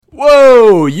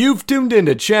Hello, you've tuned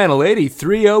into Channel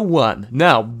 8301.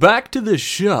 Now, back to the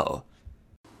show.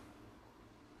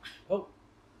 Oh.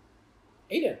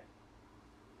 Aiden.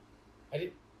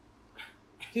 I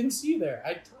didn't see you there.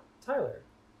 Tyler.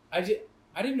 I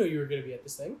didn't know you were going to be at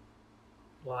this thing.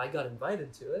 Well, I got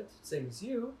invited to it, same as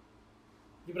you.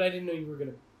 Yeah, but I didn't know you were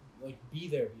going to be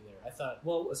there. I thought,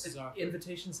 Well, this is awkward.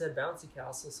 invitation said Bouncy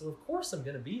Castle, so of course I'm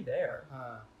going to be there.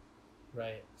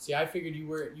 Right. See, I figured you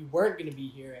weren't going to be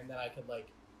here, and then I could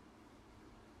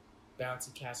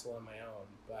bouncy castle on my own.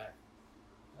 But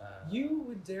You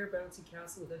would dare Bouncy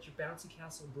Castle without your Bouncy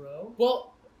Castle bro?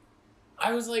 well,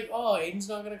 I was like, oh, Aiden's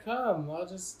not going to come. I'll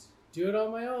just do it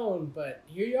on my own. But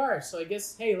here you are. So I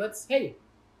guess, hey,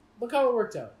 look how it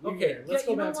worked out. You're Okay, here. Let's yeah,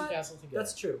 go you know bouncy what? castle together.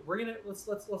 That's true.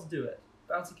 Let's do it.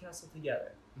 Bouncy Castle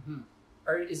together. Mm-hmm.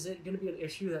 Or is it going to be an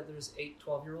issue that there's 8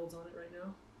 12-year-olds on it right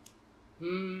now?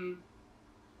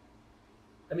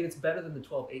 I mean, it's better than the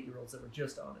 12 8-year-olds that were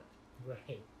just on it.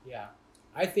 Right. Yeah.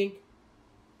 I think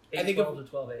 12 to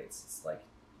 12 8s. It's like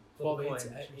 12 little 8s,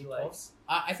 coin, 8 which you like. 12s.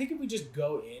 I think if we just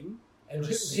go in and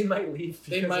just They might leave.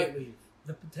 they because might of leave.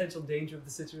 the potential danger of the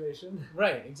situation.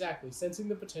 Right, exactly. Sensing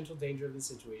the potential danger of the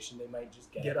situation, they might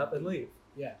just Get up and leave.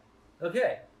 Yeah.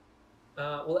 Okay.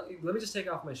 Well, let me just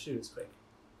take off my shoes quick.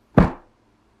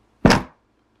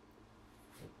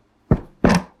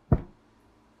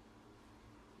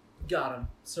 Got him.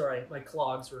 Sorry, my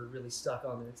clogs were really stuck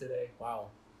on there today. Wow.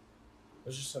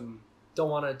 Those are some. Don't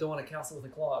want to castle with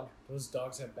a clog. Those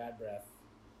dogs have bad breath.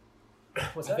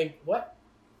 What's I that? think what?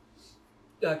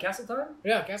 Castle time?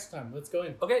 Yeah, castle time. Let's go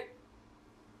in. Okay.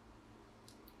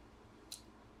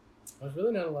 There's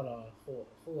really not a whole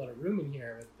lot of room in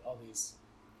here with all these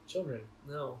children,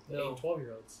 No. 8 and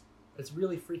 12-year-olds. It's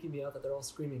really freaking me out that they're all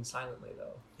screaming silently,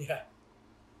 though. Yeah.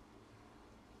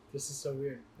 This is so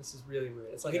weird. This is really weird.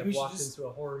 It's I like think I've we should walked just- into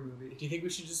a horror movie. Do you think we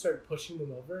should just start pushing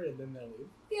them over and then they'll leave?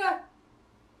 Yeah.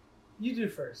 You do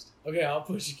first. Okay, I'll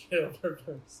push you get over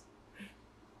first.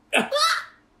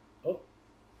 Oh.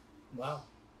 Wow.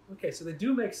 Okay, so they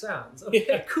do make sounds. Okay,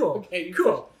 Yeah. cool. Okay, you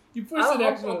cool. You push the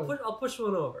next one. I'll push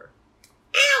one over.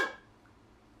 Ow!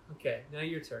 Okay, now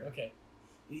your turn. Okay.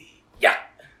 Yeah.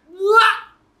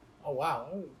 Oh wow.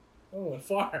 That went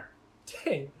far.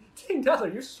 Dang, Tyler,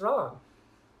 you're strong.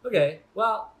 Okay,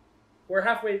 well, we're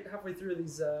halfway through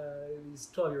these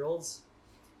 12-year-olds.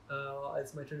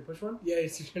 It's my turn to push one. Yeah,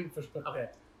 it's your turn to push one. Okay.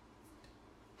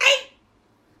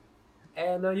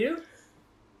 And now you.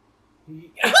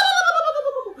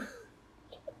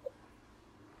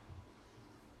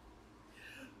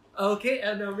 Okay,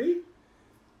 and now me.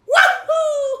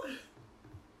 Woohoo! You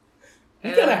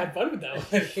And- kind of had fun with that one.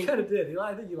 I think. Kind of did.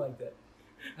 I think you liked it.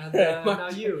 And Alright, my now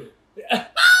turn. you.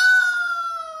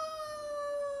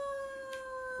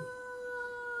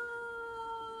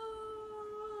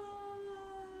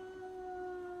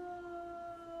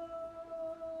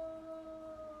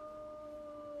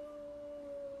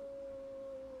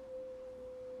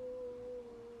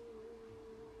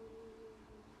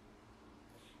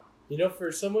 You know,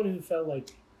 for someone who felt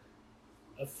like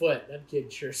a foot, that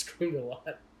kid sure screamed a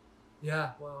lot.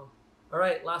 Yeah. Well. All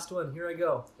right. Last one. Here I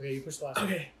go. Okay, you push the last one.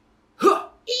 Okay.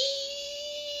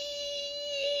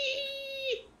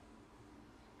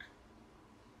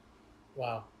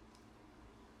 Wow.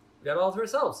 We got it all to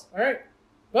ourselves. All right.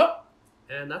 Well,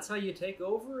 And that's how you take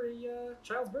over a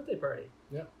child's birthday party.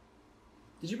 Yep.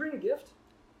 Did you bring a gift?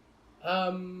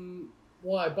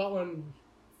 well, I bought one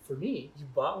for me. You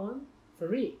bought one? For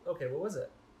me. Okay, what was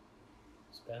it?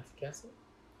 Bouncy Castle?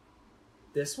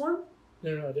 This one?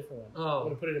 No, a different one. Oh. I'm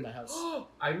gonna put it in my house.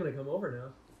 I'm gonna come over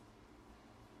now.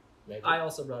 Maybe. I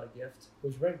also brought a gift.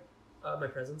 What'd you bring? My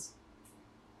presents.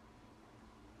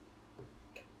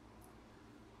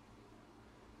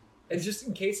 And just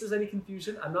in case there's any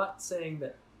confusion, I'm not saying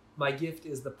that my gift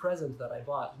is the present that I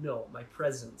bought. No, my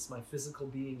presence, my physical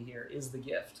being here is the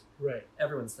gift. Right.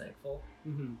 Everyone's thankful.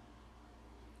 Mm-hmm.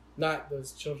 Not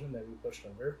those children that we pushed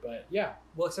over, but yeah.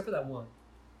 Well, except for that one.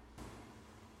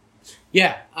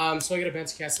 Yeah. So I got a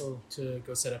bouncy castle to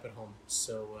go set up at home.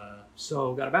 So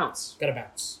So, gotta bounce. gotta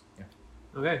bounce. Yeah.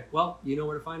 Okay, well, you know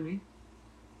where to find me.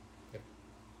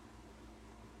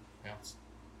 Bounce.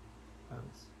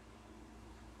 Bounce.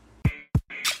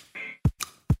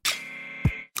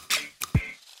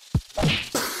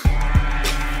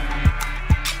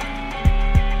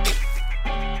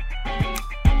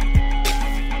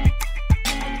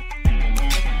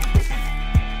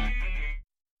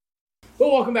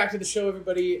 Well, welcome back to the show,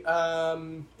 everybody.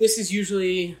 This is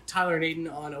usually Tyler and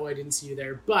Aiden on Oh, I Didn't See You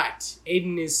There, but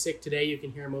Aiden is sick today. You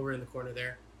can hear him over in the corner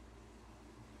there.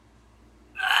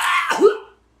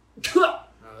 Oh,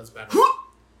 that's a bad one.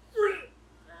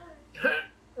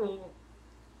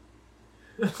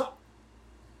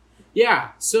 Yeah.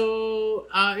 So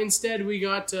instead, we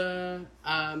got a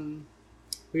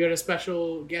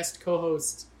special guest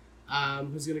co-host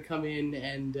who's going to come in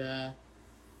and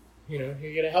you're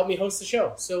going to help me host the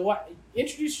show. So what?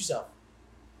 Introduce yourself.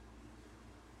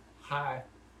 Hi.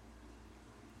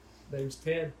 Name's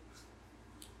Ted.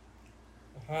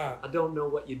 Uh-huh. I don't know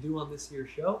what you do on this here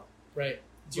show. Right.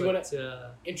 Do you want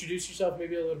to introduce yourself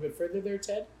maybe a little bit further there,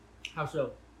 Ted? How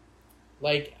so?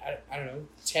 Like, I don't know,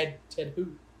 Ted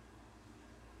who?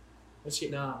 What's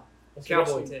your Cowboy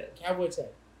wrestling- Ted. Cowboy Ted.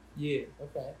 Yeah.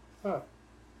 Okay. Huh.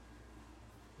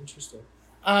 Interesting.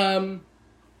 Cowboy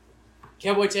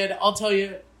Ted, I'll tell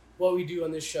you what we do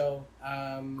on this show.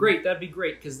 Great, that'd be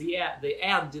great because the ad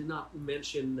did not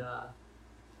mention a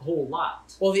whole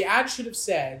lot. Well, the ad should have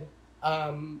said,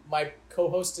 my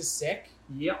co-host is sick.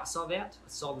 Yeah, I saw that.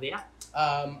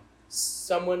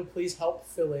 Someone please help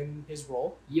fill in his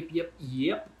role.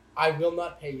 Yep. I will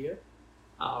not pay you.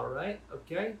 All right.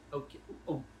 Okay.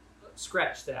 Oh,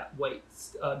 scratch that. Wait.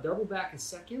 Double back a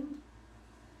second.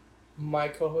 My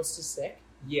co-host is sick.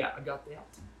 Yeah, I got that.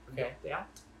 Okay. Got that.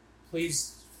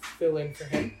 Please fill in for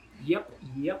him. Yep.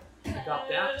 I got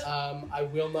that. I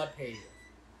will not pay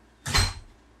you.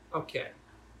 Okay.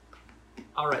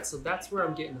 All right. So that's where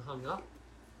I'm getting hung up.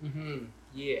 Mm-hmm.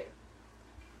 Yeah.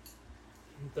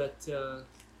 But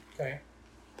Okay.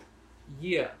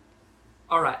 yeah.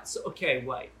 All right. So okay.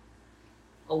 Wait.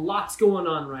 A lot's going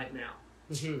on right now.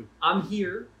 Mm-hmm. I'm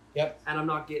here. Yep. And I'm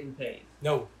not getting paid.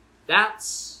 No.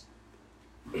 That's.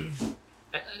 I'm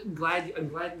glad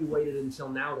you waited until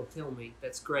now to tell me.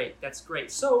 That's great.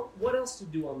 So, what else to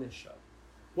do on this show?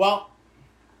 Well,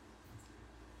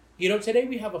 today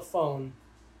we have a phone,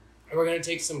 and we're going to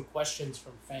take some questions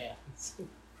from fans.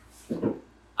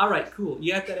 All right, cool.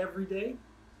 You have that every day?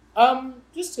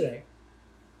 Just today.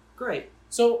 Great.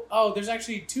 So, there's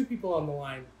actually two people on the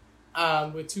line,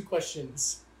 with two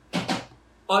questions.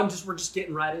 We're just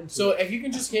getting right into So, it. if you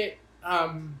can just hit,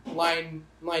 line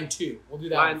 2. We'll do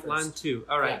that one first. Line 2.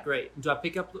 All right, Yeah. great. Do I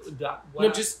pick up? No,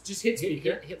 just hit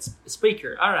speaker. Hit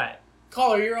speaker. All right.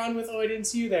 Caller, you're on with Oh, I Didn't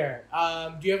See You There.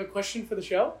 Do you have a question for the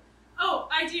show? Oh,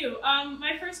 I do.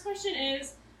 My first question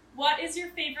is, what is your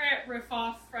favorite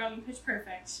riff-off from Pitch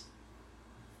Perfect?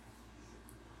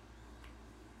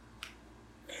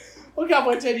 Well,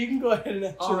 Cowboy Ted, you can go ahead and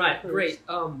answer. All right, that great.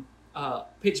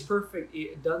 first. Pitch Perfect.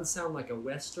 It doesn't sound like a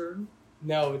western.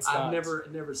 No, it's not.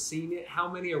 I've never seen it. How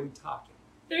many are we talking?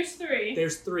 There's 3.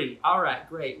 There's 3. All right,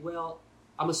 great. Well,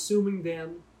 I'm assuming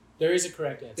then There is a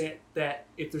correct answer. that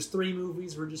if there's 3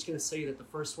 movies, we're just going to say that the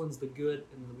first one's the good,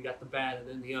 and then we got the bad, and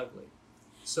then the ugly.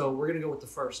 So we're going to go with the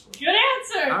first one. Good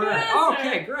answer! All Good right.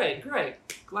 answer! Okay, great.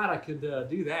 Glad I could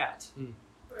do that.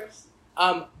 First.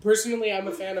 Personally, I'm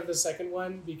a fan of the second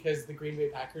one because the Green Bay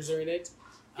Packers are in it.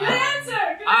 Good answer!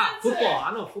 Good answer! Football.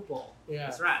 I know football. Yeah.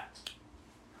 That's right.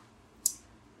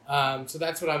 So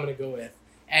that's what I'm going to go with.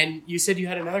 And you said you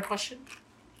had another question?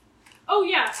 Oh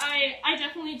yeah, I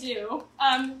definitely do.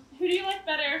 Who do you like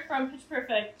better from Pitch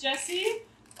Perfect, Jesse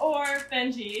or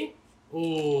Benji?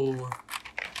 Ooh.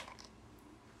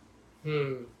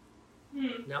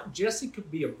 Now, Jesse could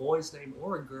be a boy's name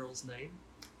or a girl's name,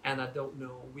 and I don't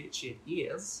know which it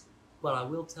is, but I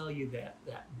will tell you that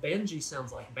Benji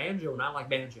sounds like banjo, and I like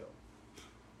banjo.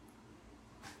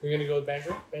 You're going to go with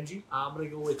Benji? I'm going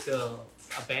to go with a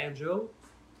banjo.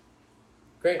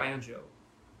 Great. Banjo.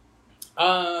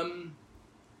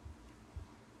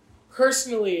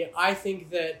 Personally, I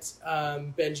think that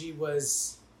Benji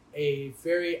was a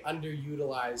very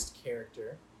underutilized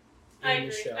character in I the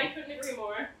agree. show. I couldn't agree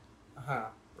more. Uh-huh.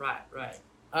 Right.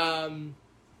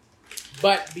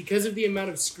 But because of the amount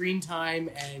of screen time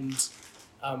and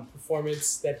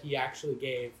performance that he actually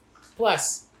gave,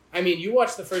 plus, I mean, you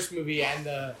watch the first movie and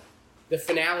the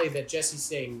finale that Jesse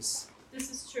sings. This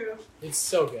is true. It's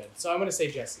so good. So I'm going to say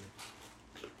Jesse.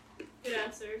 Good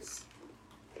answers.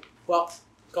 Well,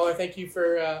 caller, thank you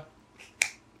for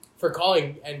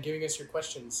calling and giving us your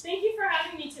questions. Thank you for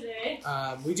having me today.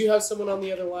 We do have someone on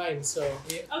the other line, so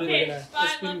Okay, gonna- bye.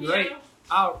 it's been Love great. you.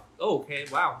 Oh, okay.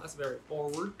 Wow, that's very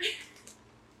forward.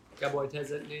 Cowboy Ted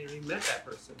hasn't even met that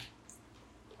person.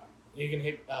 you can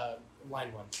hit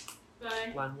line 1.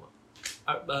 Bye. Line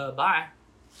 1. Bye.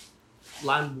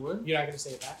 Line 1. You're not going to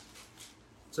say it back?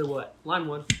 So what? Line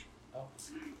 1. Oh,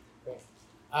 great.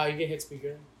 You can hit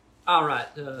speaker. All right.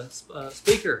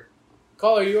 Speaker.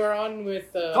 Caller, you are on with...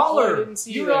 Oh, I Caller, didn't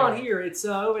see you you're on there. here. It's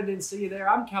I didn't see you there.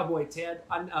 I'm Cowboy Ted.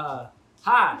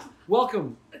 Hi,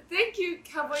 welcome. Thank you,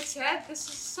 Cowboy Ted. This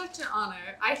is such an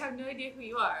honor. I have no idea who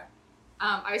you are.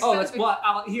 I Oh, spent that's the- what.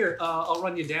 I'll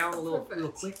run you down a little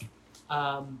Perfect. quick.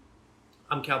 I'm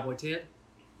Cowboy Ted.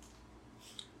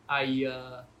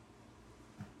 I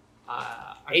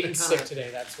Aiden's sick today.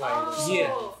 That's why. Oh,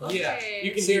 Yeah, okay.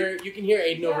 You can hear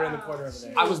Aiden over in the corner over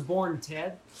there. I was born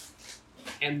Ted,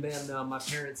 and then my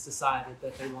parents decided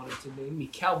that they wanted to name me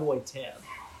Cowboy Ted.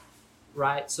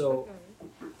 Right? So,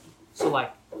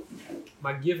 like,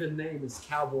 my given name is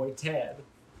Cowboy Ted,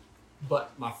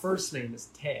 but my first name is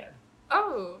Ted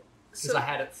Oh, because I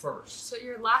had it first. so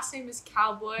your last name is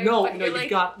Cowboy? No, but no, you're you've like,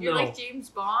 got- You're no. like James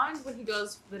Bond when he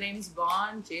goes, the name's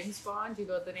Bond, James Bond. You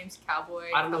go, the name's Cowboy.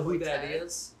 I don't know who Cowboy that Ted.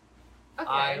 is. Okay.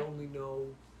 I only know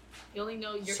You only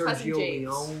know your cousin Sergio James.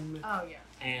 Leone Oh yeah.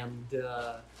 and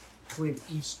Clint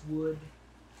Eastwood.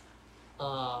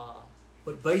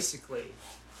 But basically,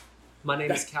 my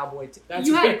name is Cowboy Ted. that's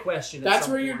You had a where- question. at That's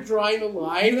some where you're point. drawing the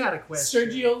line. You had a question.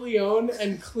 Sergio Leone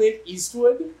and Clint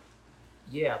Eastwood.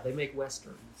 Yeah, they make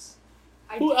westerns.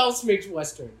 Who else makes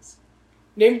westerns?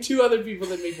 Name 2 other people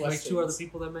that make westerns. Like 2 other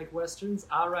people that make westerns.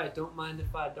 All right, don't mind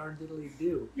if I darn diddly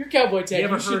do. You're Cowboy Ted. You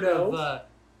ever should heard know. of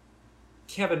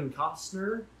Kevin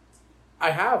Costner?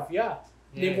 I have, yeah.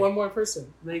 Name Yeah. one more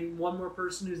person. Name one more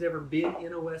person who's ever been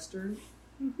in a western.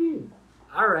 Mm-hmm.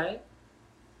 All right,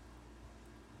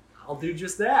 I'll do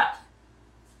just that.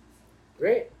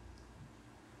 Great.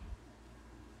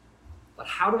 But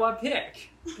how do I pick?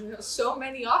 So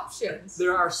many options.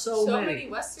 There are so many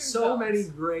Western so films. many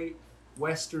great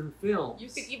western films. You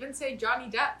could even say Johnny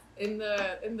Depp in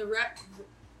the rep.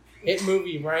 Hit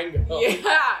movie, Rango.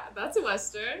 Yeah, that's a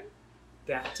Western.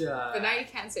 that. But now you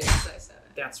can't say because I said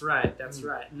it. That's right. That's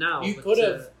right. No, You but, could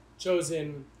have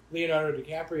chosen Leonardo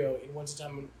DiCaprio in Once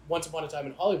Upon a Time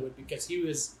in Hollywood because he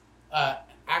was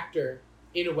actor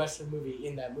in a Western movie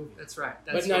in that movie. That's right.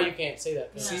 But That's now right. you can't say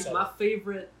that. 'cause See, you said my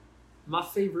it.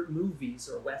 favorite movies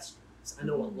are westerns. I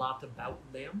know a lot about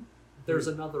them. There's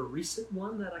another recent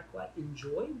one that I quite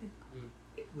enjoyed.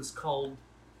 It was called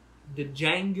The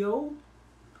Django.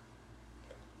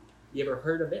 You ever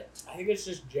heard of it? I think it's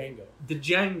just Django. The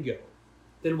Django.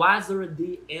 Then why is there a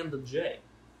D and a J?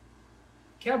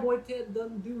 Cowboy Ted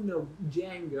doesn't do no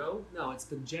Django. No, it's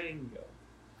the Django.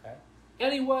 Okay.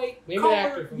 Anyway, Name an caller,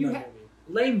 actor from you that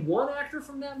movie. name one actor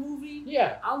from that movie.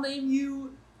 Yeah, I'll name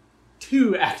you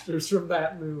 2 actors from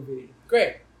that movie.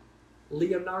 great.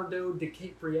 Leonardo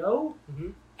DiCaprio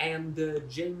Mhm. and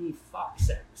Jamie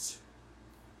Foxx.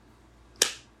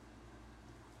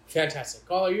 Fantastic.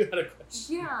 Caller, you had a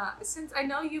question. Yeah, since I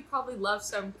know you probably love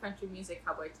some country music,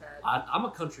 Cowboy Ted. I'm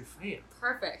a country fan.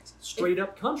 Perfect. Straight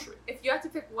up country. If you had to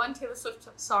pick one Taylor Swift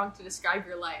song to describe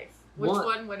your life, which One.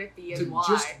 one would it be and why?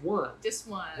 Just one. Just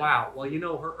one. Wow. Well, you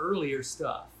know, her earlier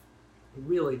stuff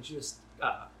really just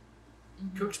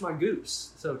cooks my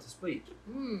goose, so to speak.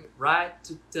 Mm, Right?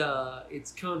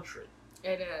 It's country.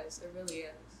 it is. It really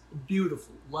is.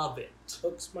 Beautiful. Love it.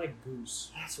 Cooks my goose.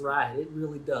 That's right. It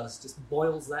really does. Just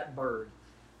boils that bird.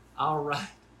 All right.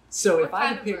 So What if I kind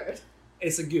had of to pick, bird?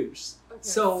 it's a goose. Okay.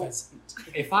 So Pheasant.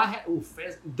 if I had,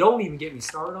 pheasant, don't even get me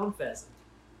started on pheasant.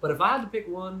 But if I had to pick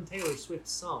one Taylor Swift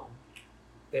song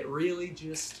that really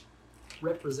just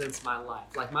represents my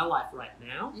life, like my life right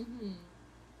now, Mm-hmm.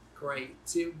 great.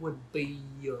 It would be.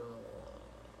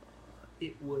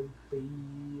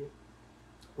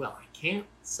 Well, I can't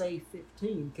say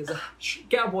 15 because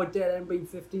Cowboy Ted ain't been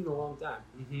 15 in a long time.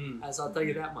 Mm-hmm. As I'll tell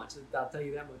you that much. I'll tell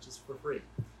you that much is for free.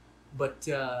 But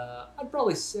I'd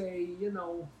probably say,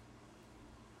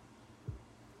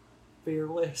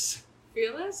 Fearless.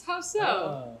 Fearless? How so?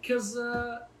 Oh. Because,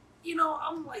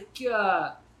 I'm like,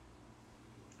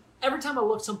 every time I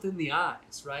look something in the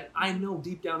eyes, right, I know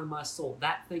deep down in my soul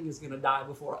that thing is going to die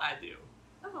before I do.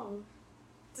 Oh.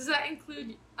 Does that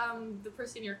include the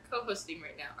person you're co-hosting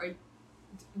right now?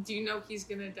 Do you know he's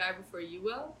gonna die before you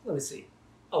will? Let me see.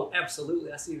 Oh,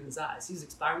 absolutely. I see it in his eyes. He's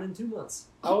expiring in 2 months.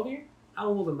 How old are you? How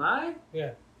old am I?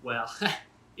 Yeah. Well,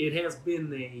 it has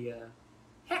been a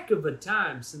heck of a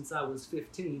time since I was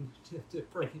 15 to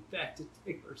bring it back to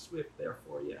Taylor Swift there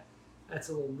for you. That's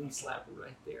a little knee slapper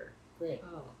right there. Great.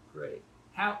 Oh, great.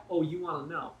 Oh, you want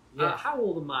to know? Yeah. How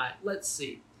old am I? Let's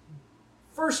see.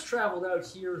 First traveled out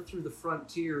here through the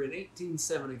frontier in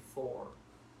 1874.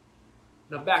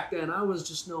 Now, back then, I was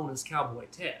just known as Cowboy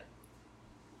Ted.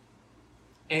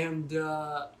 And,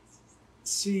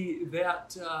 see,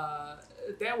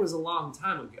 that was a long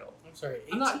time ago. I'm sorry.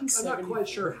 I'm not quite 1874.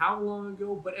 sure how long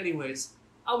ago, but anyways,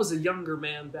 I was a younger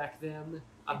man back then.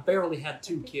 I barely had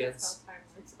 2 kids.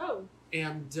 Oh.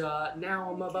 And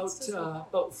now I'm about Kids doesn't-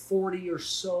 about 40 or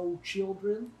so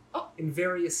children Oh. in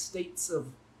various states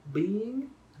of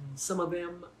being. Some of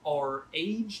them are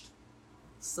aged.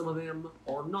 Some of them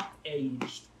are not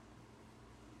aged.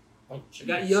 Like I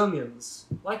got cheese. youngins,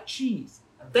 like cheese.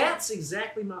 That's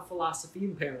exactly my philosophy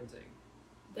in parenting.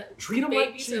 Treat 'em like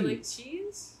Babies are like cheese.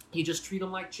 cheese? You just treat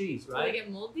them like cheese, Do they right?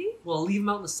 get moldy? Well, leave them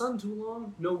out in the sun too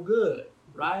long, no good,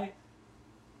 right?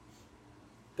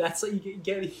 That's what you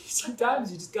get.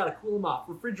 Sometimes you just gotta cool them off,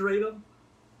 refrigerate them,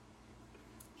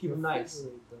 keep them nice.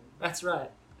 Refrigerate them. That's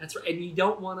right. That's right. And you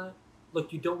don't want to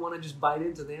look. You don't want to just bite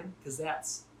into them because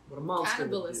that's what a monster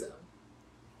would do. Cannibalism.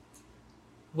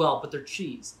 Well, but they're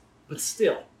cheese. But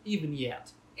still, even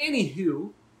yet.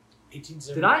 Anywho,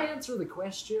 1870. did I answer the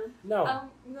question? No.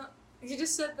 No. You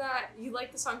just said that you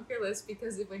like the song Fearless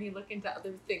because when you look into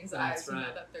other things' That's eyes, you know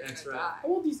right. that they're That's gonna right. die. How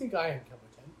old do you think I am, Cowboy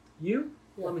Ted? You?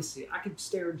 Yeah. Let me see. I could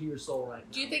stare into your soul right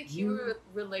now. Do you think you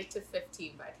relate to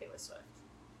 15 by Taylor Swift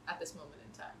at this moment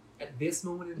in time? At this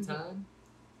moment in Mhm. time?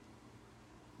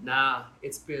 Nah,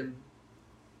 it's been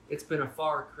a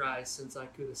far cry since I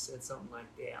could have said something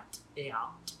like that. Yeah.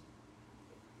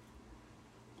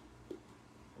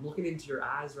 I'm looking into your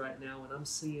eyes right now and I'm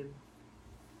seeing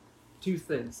two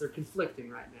things. They're conflicting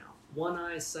right now. One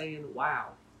eye is saying,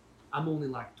 wow, I'm only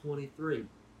like 23.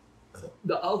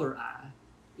 The other eye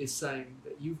is saying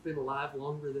that you've been alive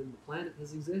longer than the planet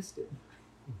has existed.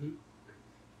 Mhm.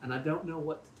 And I don't know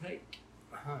what to take.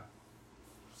 Uh-huh.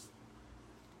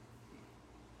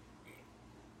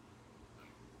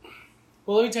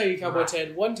 Well, let me tell you, Cowboy Right.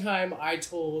 Ted, one time I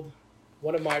told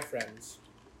one of my friends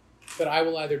that I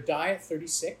will either die at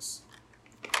 36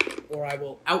 or I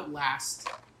will outlast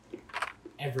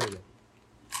everyone.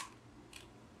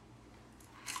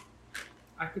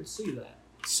 I could see that.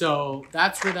 So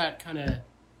that's where that kind of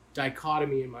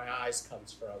dichotomy in my eyes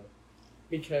comes from.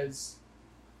 Because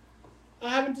I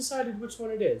haven't decided which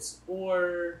one it is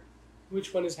or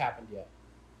which one has happened yet.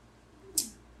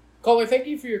 Caller, thank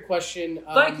you for your question.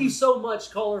 Thank you so much,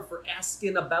 caller, for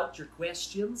asking about your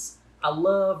questions. I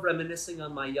love reminiscing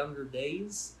on my younger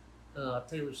days.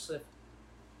 Taylor Swift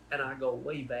and I go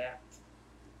way back.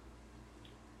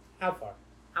 How far?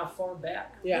 How far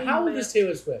back? Yeah, We how old met- is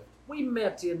Taylor Swift? We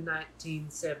met in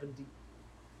 1970.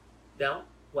 Don't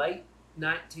wait,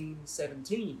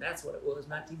 1917. That's what it was,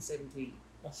 1917.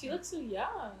 She looks so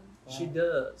young. She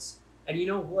does. And you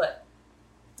know what?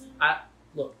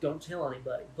 Look, don't tell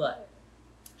anybody, but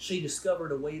she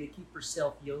discovered a way to keep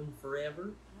herself young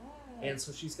forever. And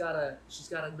so she's gotta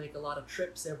make a lot of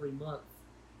trips every month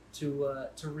to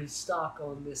restock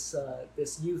on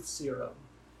this youth serum.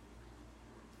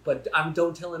 But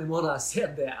don't tell anyone I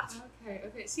said that.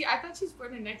 Okay. See, I thought she was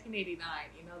born in 1989.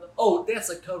 You know the. Oh, that's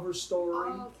a cover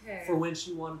story Okay. for when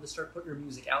she wanted to start putting her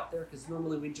music out there. Because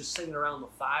normally we just sing it around the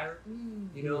fire.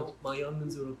 You know, my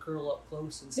youngins would curl up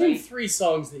close and Name sing 3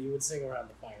 songs that you would sing around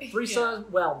the fire. 3 Yeah. songs.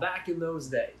 Well, back in those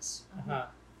days, Uh-huh.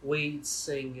 we'd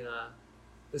sing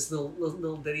this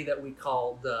little ditty that we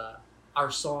called our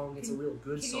song. It's a real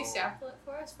good Can song. you sample it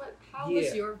for us? How Yeah.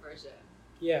 was your version?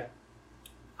 Yeah.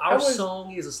 Our That was-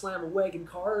 song is a slam of wagon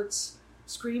carts,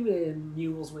 screaming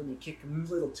mules when you kick them a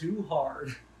little too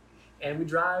hard. And we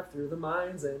drive through the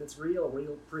mines and it's real,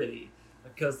 real pretty.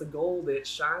 Because the gold, it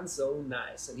shines so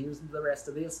nice. And here's the rest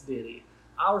of this ditty.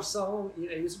 Our song,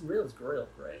 it was real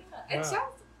great. It Wow.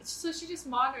 sounds. So she just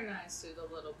modernized it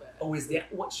a little bit. Oh, is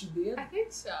that what she did? I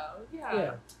think so. Yeah.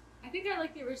 Yeah. I think I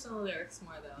like the original lyrics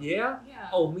more though. Yeah? Yeah.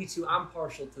 Oh, me too. I'm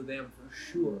partial to them for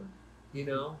sure. You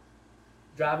know?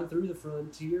 Driving through the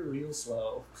frontier real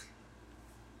slow.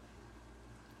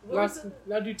 What was Now, the,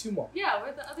 now do 2 more. yeah. What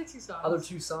are the other 2 songs? Other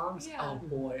 2 songs? Yeah. Oh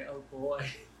boy.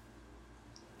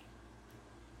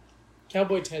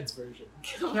 Cowboy Ted's version.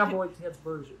 Cowboy Ted's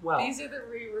version. Well, These are the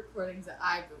re-recordings that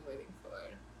I've been waiting for.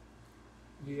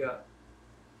 yeah.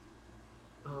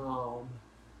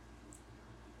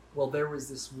 Well, there was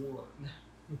this one.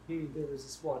 It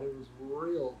was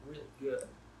real good.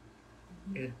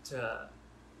 It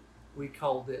we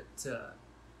called it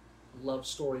 "Love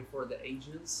Story for the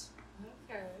Ages,"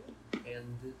 Okay.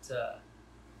 and it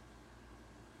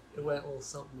went a little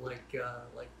something like this.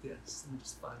 Let me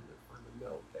just find the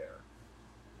note there.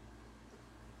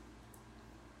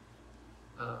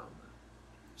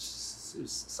 It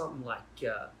was something like.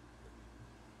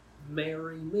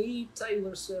 Marry me,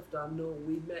 Taylor Swift. I know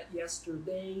we met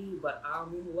yesterday, but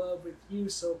I'm in love with you,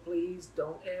 so please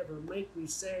don't ever make me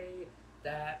say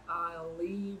that I'll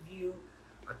leave you.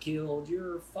 I killed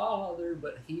your father,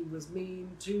 but he was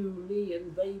mean to me,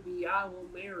 and baby, I will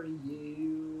marry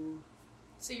you.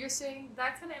 So you're saying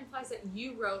that kind of implies that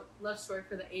you wrote Love Story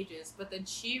for the Ages, but then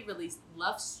she released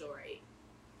Love Story.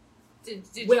 Did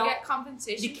Well, you get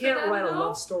compensation? You for can't that write a at all?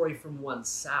 love story from one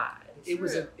side.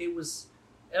 True.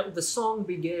 The song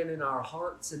began in our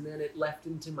hearts, and then it left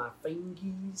into my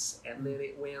fingies, and then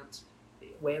it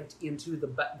went into the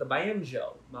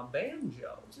banjo, my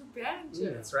banjo. It's a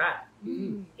banjo. That's right.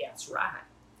 Mm. That's right.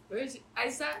 Where is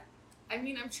that? I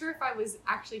mean, I'm sure if I was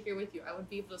actually here with you, I would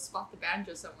be able to spot the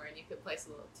banjo somewhere, and you could play us a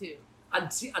little too. I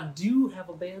do have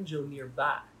a banjo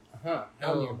nearby. How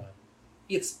nearby?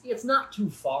 It's not too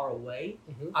far away.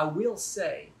 Mhm. I will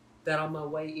say that on my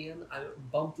way in, I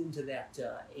bumped into that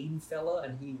Aiden fella,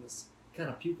 and he was kind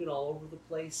of puking all over the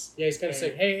place. Yeah, he's kind of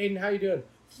sick. Hey, Aiden, how you doing?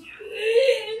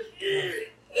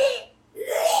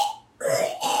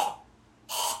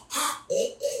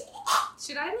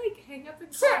 Should I hang up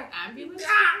and call an ambulance?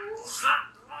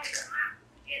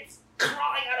 It's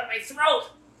crawling out of my throat.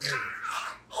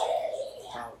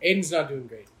 Wow, Aiden's not doing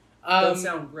great. Doesn't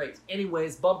sound great.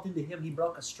 Anyways, bumped into him. He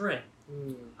broke a string.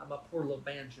 hmm. I'm a poor little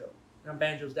banjo. Now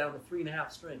banjo's down to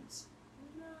 3.5 strings.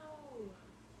 No.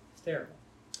 It's terrible.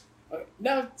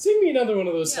 Now, sing me another one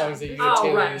of those Yeah. songs that you and Oh,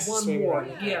 Taylor right, used to one swing more. around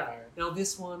the Yeah. campfire. Now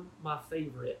this one, my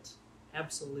favorite.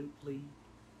 Absolutely,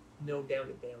 no doubt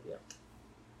about it.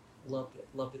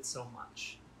 Loved it so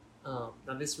much. Now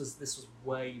this was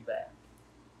way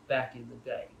back in the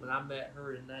day when I met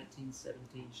her in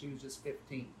 1917. She was just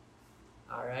 15.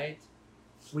 All right,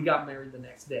 we got married the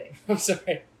next day. I'm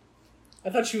sorry. I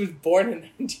thought she was born in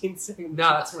 1970. No,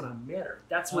 that's when I met her.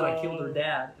 That's when I killed her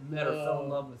dad and met her, fell in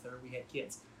love with her. We had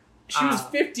kids. She was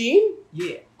 15?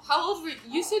 Yeah, How old were you?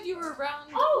 You said you were around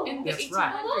in the that's 1800s.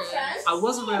 right. I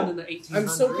wasn't around in the 1800s. I'm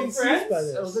so confused by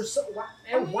this. Oh, there's so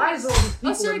why is all these people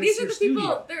Oh, sorry, in these this are the here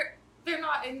people. studio? They're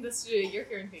not in the studio. You're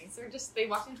hearing things. They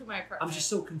walked into my apartment. I'm just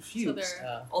so confused. So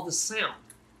they're- All the sound.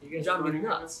 You guys John are me running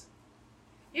nuts.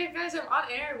 Yeah, guys, I'm on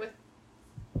air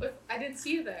with. I didn't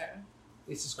see you there.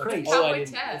 This is Okay. crazy. Cowboy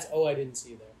Ted. I didn't see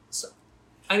you there.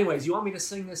 Anyways, you want me to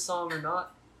sing this song or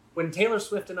not? When Taylor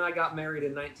Swift and I got married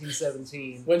in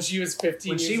 1917, When she was 15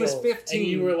 When years she was old, 15, and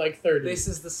you were like 30. this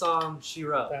is the song she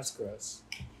wrote. That's gross.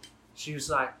 She was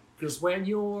like, because when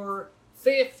you're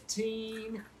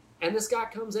 15 and this guy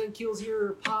comes and kills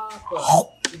your papa,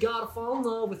 you gotta fall in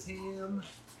love with him.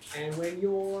 And when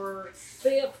you're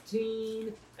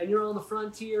 15 and you're on the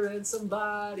frontier and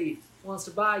somebody wants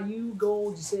to buy you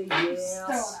gold, you say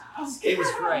yes. It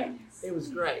was great. It was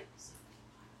great.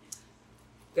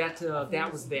 That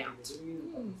was that.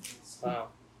 Wow.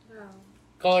 Wow.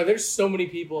 Caller, there's so many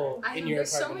people I in know your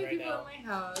there's so apartment many right people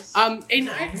now. in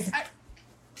my house. Aiden,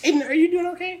 Aiden, are you doing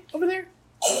okay over there?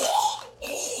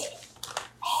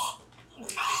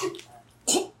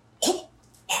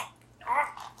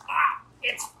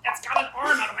 It's got an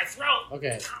arm out of my throat.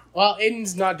 Okay. Well,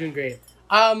 Aiden's not doing great.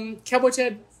 Cowboy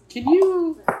Ted, can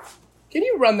you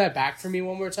run that back for me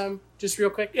one more time, just real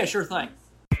quick? Yeah, sure thing.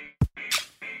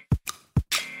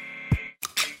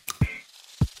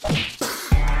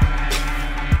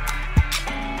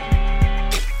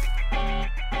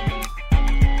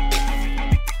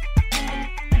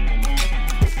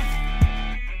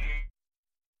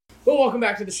 Well, welcome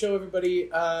back to the show, everybody.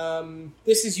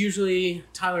 This is usually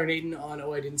Tyler and Aiden on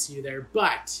Oh, I Didn't See You There,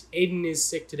 but Aiden is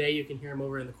sick today. You can hear him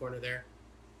over in the corner there.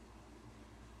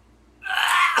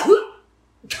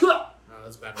 Oh,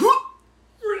 that's bad.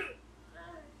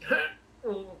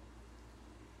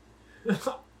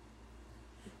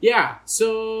 Yeah,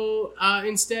 so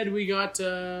instead we got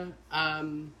a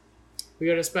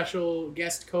special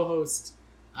guest co-host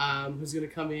who's going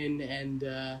to come in and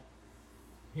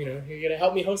you're going to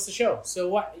help me host the show. So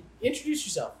what? Introduce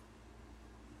yourself.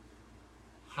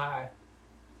 Hi.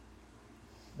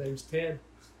 Name's Ted.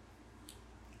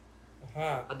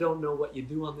 Uh-huh. I don't know what you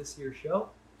do on this here show.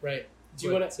 Right. Do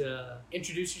you want to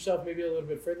introduce yourself maybe a little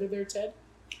bit further there, Ted?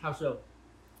 How so?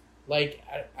 Like,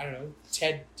 I don't know,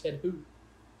 Ted who?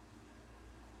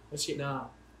 What's your Nah.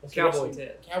 what's your Cowboy rest name?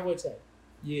 Ted. Cowboy Ted.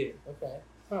 Yeah. Okay.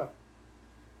 Huh.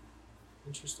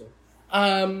 Interesting.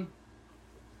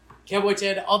 Cowboy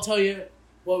Ted, I'll tell you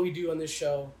what we do on this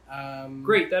show.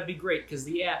 Great, that'd be great because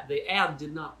the ad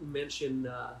did not mention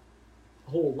a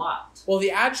whole lot. Well,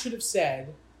 the ad should have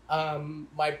said,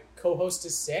 my co-host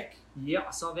is sick. Yeah,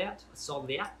 I saw that.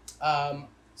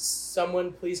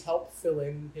 Someone please help fill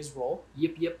in his role.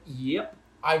 Yep.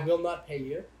 I will not pay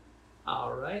you.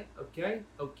 All right. Okay.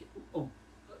 Oh,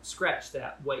 scratch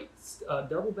that. Wait.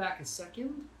 Double back a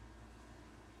second.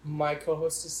 My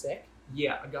co-host is sick.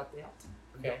 Yeah, I got that.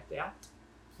 Okay. Got that.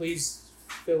 Please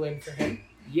fill in for him.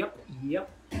 Yep.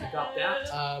 I got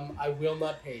that. I will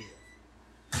not pay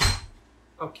you.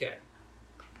 Okay.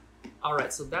 All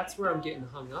right. So that's where I'm getting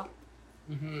hung up.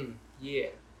 Mm-hmm. Yeah.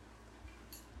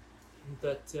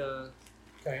 But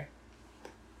Okay.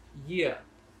 yeah.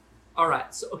 All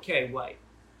right. So okay. Wait.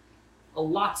 A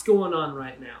lot's going on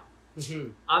right now. Mm-hmm.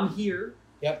 I'm here.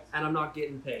 Yep. And I'm not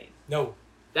getting paid. No.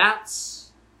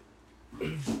 That's.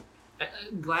 I'm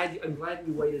glad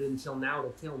you waited until now to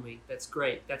tell me. That's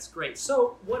great.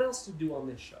 So, what else to do on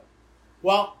this show?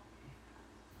 Well,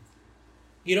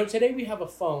 Today we have a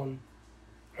phone,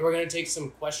 and we're gonna take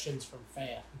some questions from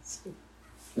fans.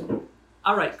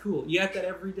 All right, cool. You got that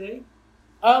every day?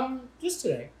 Just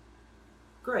today.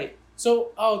 Great.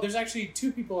 So, there's actually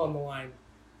 2 people on the line,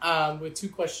 with 2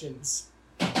 questions.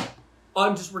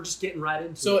 We're just getting right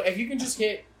into So it. if you can just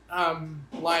hit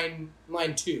line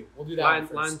 2, we'll do that one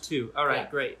first. Line 2. All right, Yeah.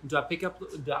 great. Do I pick up?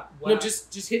 No,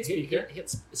 just hit speaker.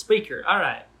 Hit speaker. All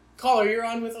right. Caller, you're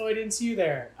on with. Oh, I didn't see you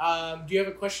there. Do you have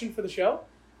a question for the show?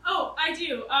 Oh, I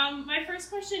do. My first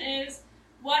question is,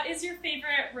 what is your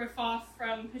favorite riff-off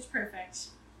from Pitch Perfect?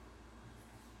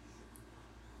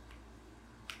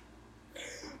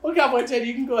 Well, Cowboy Ted,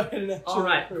 you can go ahead and answer. All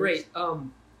right, that first.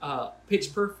 great.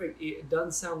 Pitch Perfect. It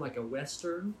doesn't sound like a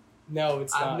western. No,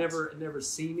 it's not. I've never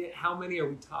seen it. How many are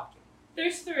we talking?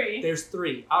 There's 3. There's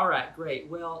 3. All right, great.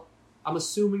 Well, I'm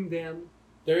assuming then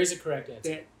There is a correct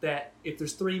answer. that if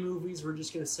there's 3 movies, we're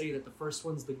just gonna say that the first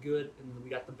one's the good, and then we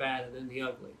got the bad, and then the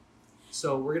ugly.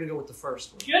 So we're gonna go with the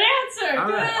first one. Good answer. All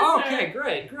Good right. answer.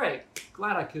 Okay. Great.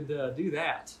 Glad I could do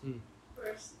that.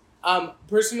 First.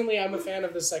 Personally, I'm a fan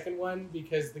of the second one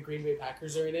because the Green Bay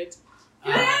Packers are in it.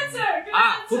 Good answer. Good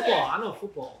answer. Football. I know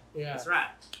football. Yeah. That's right.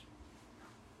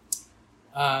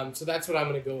 So that's what I'm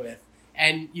going to go with.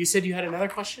 And you said you had another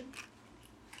question?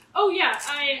 Oh yeah,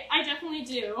 I definitely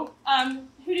do.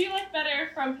 Who do you like better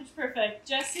from Pitch Perfect,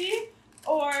 Jesse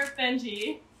or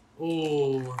Benji?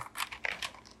 Ooh.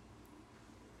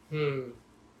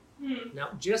 Now,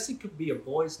 Jesse could be a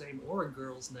boy's name or a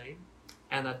girl's name,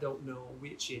 and I don't know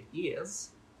which it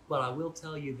is, but I will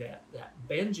tell you that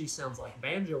Benji sounds like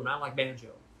banjo, and I like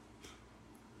banjo.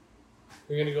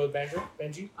 You're going to go with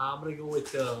Benji? I'm going to go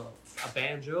with a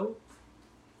banjo.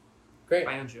 Great.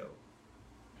 Banjo.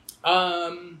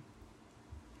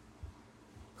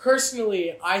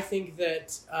 Personally, I think that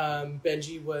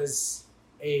Benji was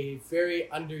a very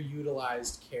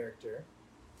underutilized character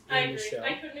in I the agree. show.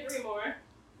 I couldn't agree more.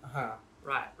 Uh-huh.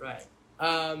 Right.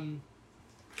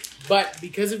 But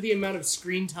because of the amount of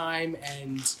screen time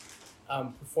and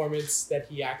performance that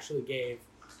he actually gave,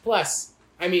 plus,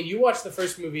 I mean, you watch the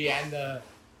first movie and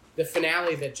the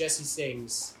finale that Jesse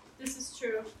sings, This is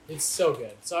true. it's so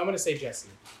good. So I'm going to say Jesse.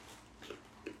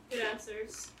 Good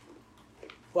answers.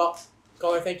 Well,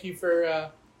 caller, thank you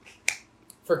for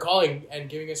calling and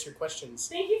giving us your questions.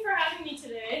 Thank you for having me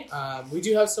today. We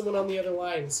do have someone on the other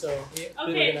line, so Okay,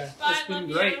 gonna- bye. it's been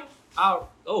Love great. you. Oh,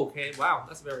 okay. Wow,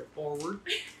 that's very forward.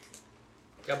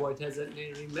 Cowboy Ted's never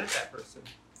even met that person.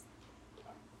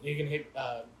 you can hit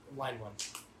line 1.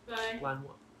 Bye. Line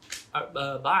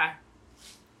 1. Bye.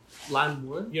 Line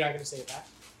 1. You're not going to say it back?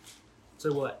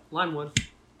 So what? Line 1.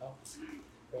 Oh,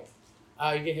 great.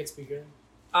 You can hit speaker.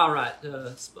 All right.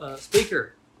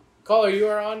 Speaker. Caller, you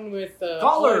are on with... Oh, I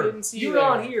Caller, didn't see you you're there.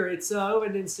 on here. It's I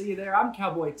didn't see you there. I'm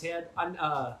Cowboy Ted.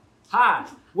 Hi,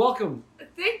 welcome.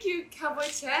 Thank you, Cowboy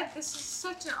Ted. This is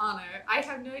such an honor. I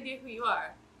have no idea who you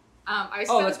are. I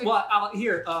Oh, spent that's the- what.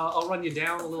 I'll run you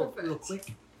down real Perfect.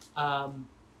 quick.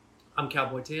 I'm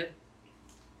Cowboy Ted.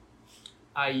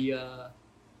 I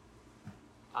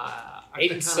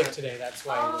 8 and sick today, that's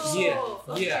why. Oh,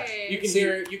 Yeah. okay. You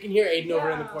can hear Aiden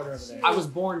over in the corner over there. I was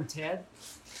born Ted,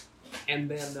 and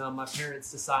then my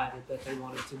parents decided that they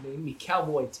wanted to name me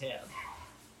Cowboy Ted.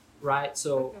 Right.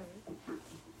 So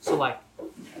like,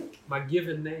 my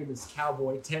given name is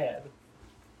Cowboy Ted,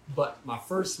 but my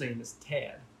first name is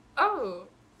Ted Oh,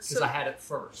 because so, I had it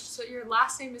first. so your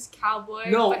last name is Cowboy?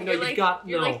 No, but no, you're you've like, got-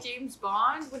 You're no. like James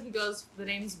Bond when he goes, the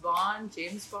name's Bond,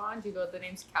 James Bond. You go, the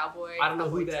name's Cowboy. I don't know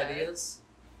who Cowboy that Ted. is.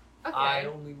 Okay. I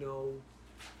only know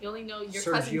You only know your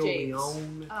cousin Sergio James.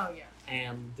 Leone Oh yeah.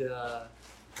 and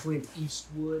Clint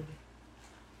Eastwood.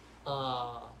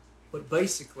 But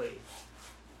basically,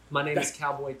 my name is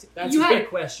Cowboy Ted. that's You had where- a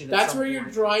question. at That's some where you're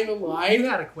point. drawing the line? You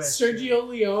had a question. Sergio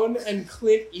Leone and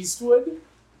Clint Eastwood?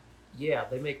 Yeah,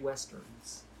 they make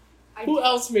westerns. Who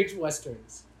else makes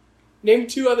westerns? Name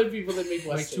 2 other people that make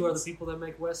Like westerns. 2 other people that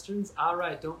make westerns. All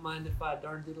right, don't mind if I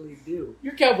darn diddly do.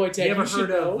 You're Cowboy Ted. You ever should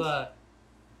heard know. of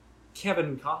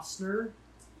Kevin Costner?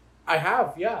 I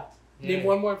have, yeah. Name Yeah.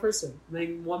 one more person.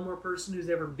 Name one more person who's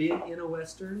ever been in a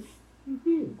western.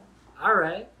 Mm-hmm. All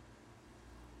right,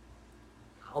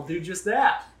 I'll do just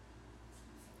that.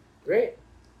 Great.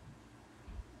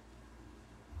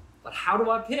 But how do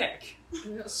I pick?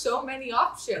 So many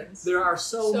options. There are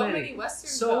so many Western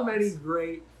so films. many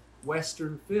great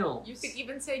western films. You could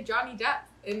even say Johnny Depp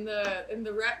in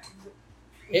the rep.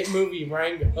 Hit movie,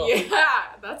 Rango. Yeah,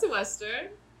 that's a Western.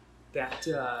 that.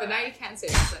 But now you can't say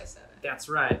it because I said it. That's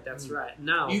right. That's right.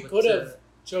 Now You but, could have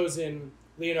chosen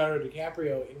Leonardo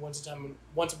DiCaprio in Once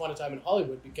Upon a Time in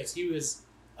Hollywood because he was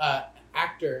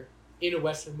actor in a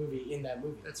Western movie in that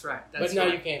movie. That's right. But now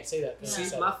you can't say that. 'cause See, you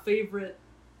said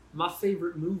my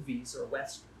favorite movies are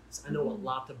westerns. I know a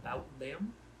lot about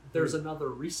them. There's another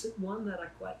recent one that I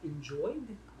quite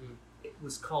enjoyed. Mm. It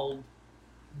was called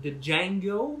The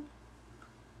Django.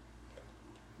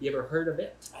 You ever heard of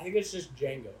it? I think it's just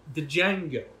Django. The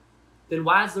Django. Then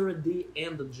why is there a D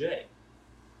and a J?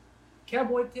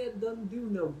 Cowboy Ted doesn't do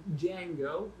no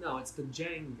Django. No, it's the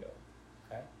Django.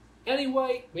 Okay.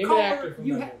 Anyway, Name an caller, actor from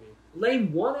you that movie.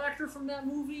 name one actor from that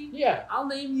movie. Yeah, I'll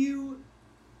name you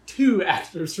 2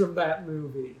 actors from that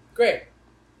movie. great.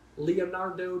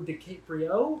 Leonardo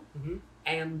DiCaprio Mhm.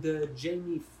 and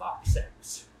Jamie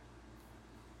Foxx.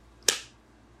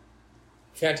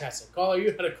 Fantastic. Caller,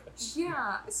 you had a question.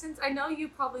 Yeah, since I know you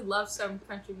probably love some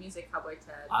country music, Cowboy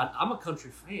Ted. I'm a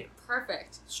country fan.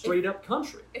 Perfect. Straight up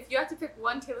country. If you had to pick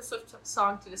one Taylor Swift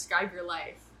song to describe your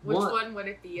life, which One. one would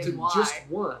it be and why? Just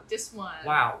one. Just one.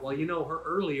 Wow. Well, you know, her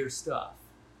earlier stuff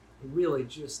really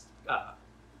just Mhm.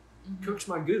 cooks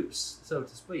my goose, so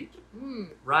to speak. Mm,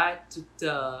 Right?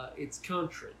 It's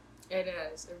country. it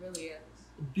is. It really is.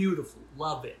 Beautiful.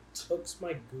 Love it. Cooks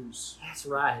my goose. That's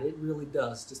right. It really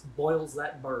does. Just boils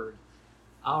that bird.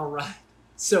 All right.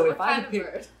 So What if I kind had of to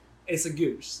pick, bird? it's a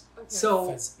goose. Okay. So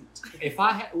Pheasant. if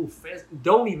I had,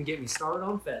 don't even get me started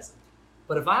on pheasant.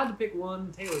 But if I had to pick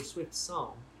one Taylor Swift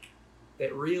song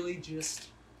that really just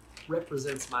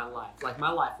represents my life, like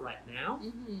my life right now,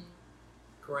 Mm-hmm.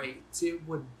 great. It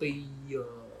would be.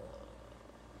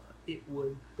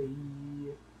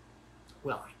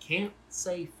 Well, I can't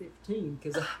say 15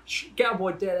 because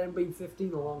Cowboy Ted hasn't been 15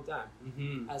 in a long time.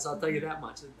 Mm-hmm. As I'll tell you that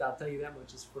much. I'll tell you that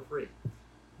much is for free.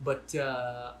 But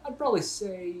I'd probably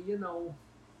say,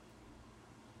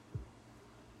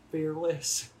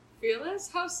 Fearless. Fearless?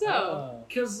 How so?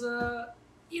 Because,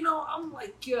 I'm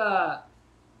like,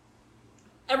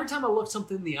 every time I look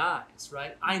something in the eyes,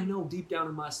 right, I know deep down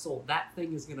in my soul that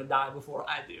thing is going to die before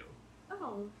I do.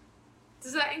 Oh.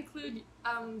 Does that include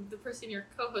the person you're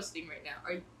co-hosting right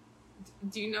now?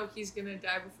 Do you know he's gonna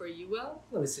die before you will?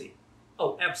 Let me see.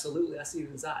 Oh, absolutely. I see it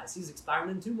in his eyes. He's expiring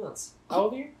in 2 months. How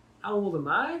old are you? How old am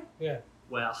I? Yeah.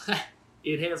 Well,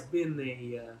 it has been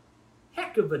a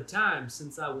heck of a time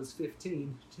since I was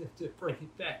 15 to bring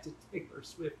it back to Taylor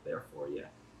Swift there for you.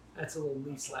 That's a little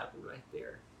knee slapper right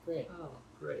there. Great. Oh,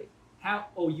 great.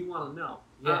 Oh, you want to know?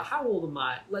 Yeah. How old am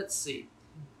I? Let's see.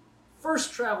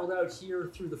 First traveled out here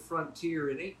through the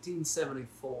frontier in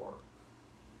 1874.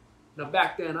 Now,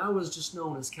 back then, I was just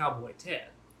known as Cowboy Ted.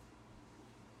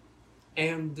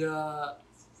 And,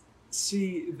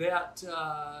 see,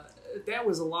 that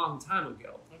was a long time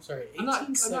ago. I'm sorry. I'm not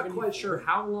quite sure 1874.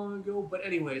 how long ago, but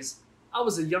anyways, I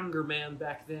was a younger man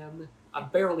back then. I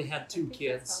barely had 2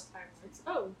 kids. That's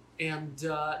how time works. Oh. And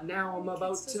now I'm How many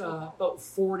kids does he have? about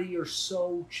 40 or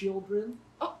so children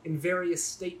Oh. in various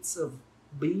states of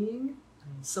being.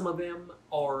 Some of them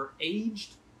are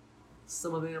aged.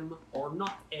 Some of them are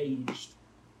not aged.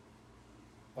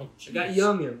 Like I got cheese.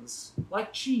 youngins,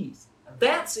 like cheese.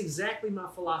 That's exactly my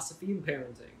philosophy in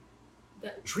parenting.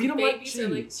 Treat 'em like babies are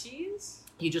like cheese. cheese?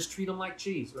 You just treat them like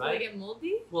cheese, Do they right? get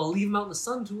moldy? Well, leave them out in the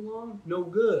sun too long, no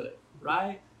good,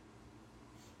 right?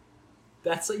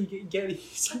 That's what you get.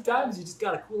 Sometimes you just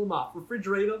gotta cool them off,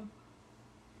 refrigerate them,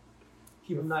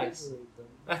 keep them nice. Refrigerate them.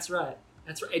 That's right.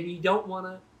 That's right. And you don't want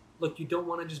to look. You don't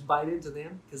want to just bite into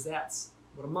them because that's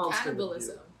what a monster would do.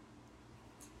 Cannibalism.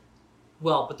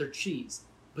 Well, but they're cheese.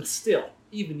 But still,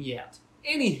 even yet.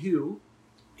 Anywho,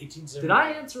 1874. did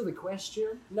I answer the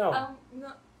question? No.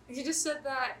 No. You just said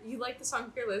that you like the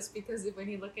song Fearless because when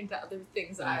you look into other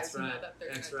things' That's eyes, you know right. that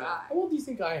they're That's gonna right. die. How old do you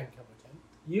think I am, Cowboy Ted?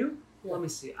 You? Yeah. Let me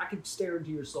see. I could stare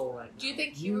into your soul right now. Do you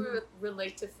think you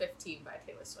relate to 15 by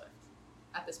Taylor Swift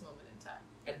at this moment in time?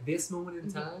 At this moment in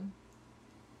Mhm. time?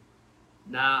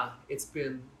 Nah, it's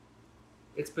been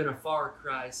a far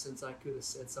cry since I could have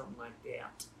said something like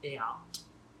that. Yeah.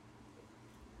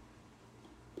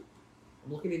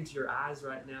 I'm looking into your eyes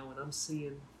right now and I'm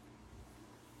seeing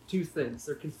 2 things.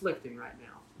 They're conflicting right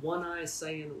now. One eye is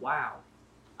saying, wow,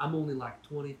 I'm only like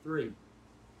 23.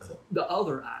 The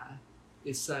other eye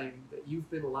is saying that you've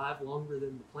been alive longer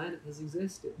than the planet has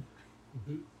existed.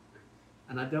 Mhm.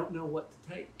 And I don't know what to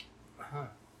take. Uh-huh.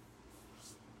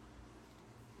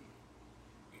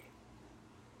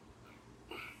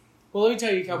 Well, let me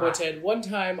tell you, Cowboy Right. Ted, one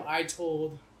time I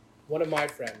told one of my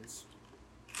friends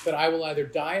that I will either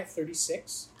die at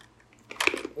 36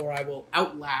 or I will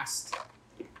outlast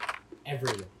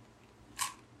everyone.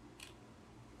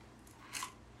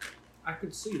 I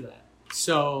could see that.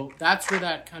 So that's where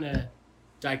that kind of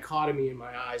dichotomy in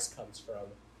my eyes comes from.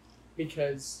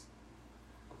 Because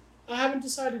I haven't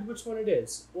decided which one it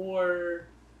is or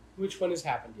which one has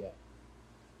happened yet.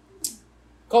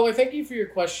 Caller, thank you for your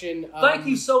question. Thank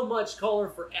you so much, caller,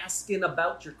 for asking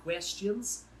about your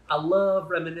questions. I love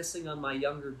reminiscing on my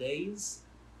younger days.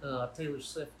 Taylor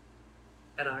Swift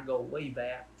and I go way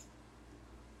back.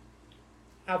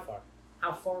 How far?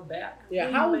 How far back? Yeah,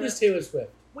 We how old met- is Taylor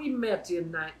Swift? We met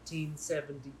in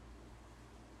 1970.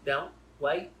 No,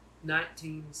 wait,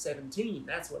 1917.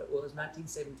 That's what it was,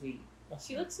 1917.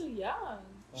 She looks so young.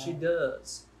 She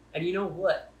does. And you know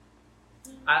what?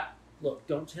 Look,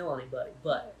 don't tell anybody,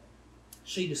 but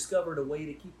she discovered a way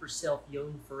to keep herself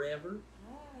young forever.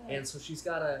 And so she's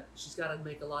gotta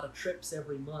make a lot of trips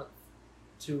every month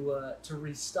to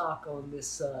restock on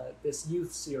this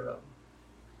youth serum.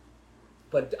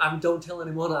 But don't tell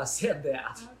anyone I said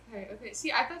that. Okay.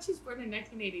 See, I thought she was born in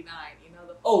 1989. You know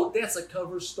the. Oh, that's a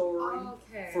cover story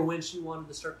Okay. for when she wanted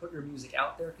to start putting her music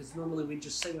out there. Because normally we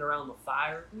just sing it around the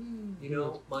fire. You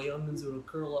know, my youngins would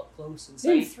curl up close and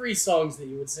Name sing. 3 songs that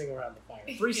you would sing around the fire.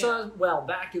 3 songs. Well,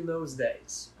 back in those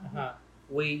days, Uh-huh.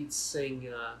 we'd sing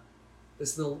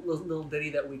this little ditty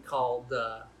that we called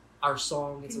our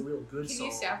song. It's a real good Can song.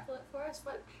 you sample it for us?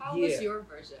 How Yeah. was your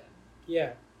version?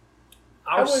 Yeah.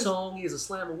 Our How was- song is a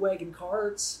slam of wagon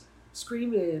carts,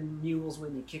 screaming mules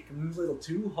when you kick 'em a little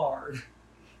too hard.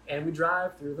 And we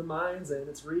drive through the mines and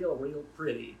it's real, real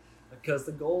pretty. Because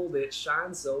the gold, it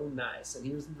shines so nice. And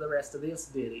here's the rest of this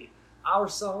ditty. Our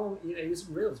song, it was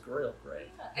real great.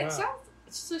 Yeah. It Wow. sounds.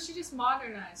 So she just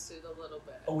modernized it a little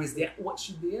bit. Oh, is that what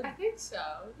she did? I think so.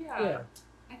 Yeah. Yeah.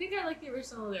 I think I like the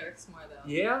original lyrics more though.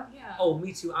 Yeah? Yeah. Oh,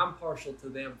 me too. I'm partial to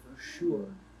them for sure.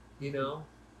 You know?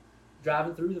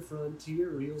 Driving through the frontier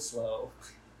real slow.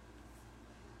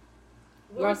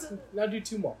 What was Now, the, now do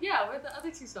 2 more. yeah. What are the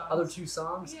other 2 songs? Other 2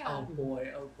 songs? Yeah. Oh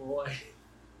boy.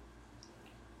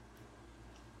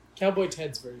 Cowboy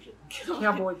Ted's version.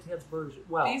 Cowboy Ted's version.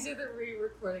 Well, These are the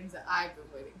re-recordings that I've been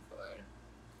waiting for.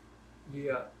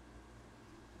 yeah.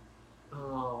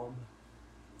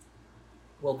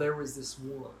 Well, there was this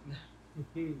one.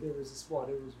 It was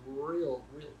real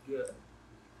good.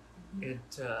 It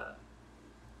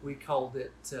we called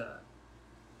it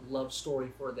 "Love Story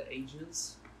for the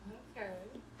Ages," Okay.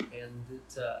 and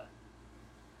it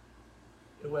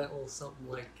went a little something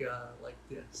like this. Let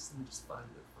me just find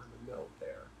the note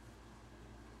there.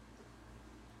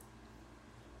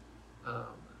 It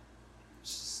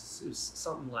was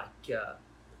something like.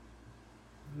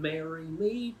 Marry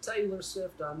me, Taylor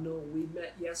Swift. I know we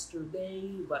met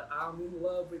yesterday, but I'm in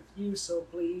love with you, so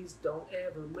please don't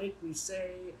ever make me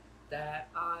say that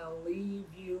I'll leave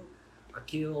you. I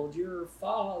killed your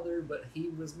father, but he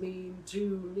was mean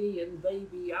to me, and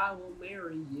baby, I will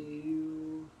marry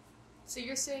you. So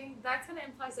you're saying that kind of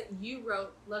implies that you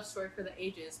wrote Love Story for the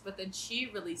Ages, but then she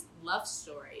released Love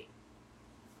Story.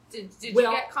 Did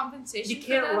Well, you get compensation? You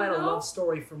can't for that write a at all? love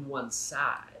story from one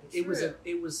side. True.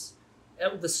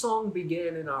 The song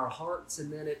began in our hearts,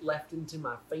 and then it left into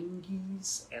my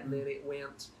fingies, and then it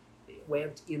went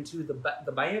into the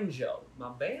banjo, my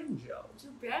banjo.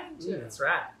 Your banjo. That's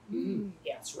right. Mm.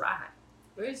 Yeah, that's right.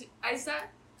 Is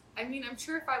that? I mean, I'm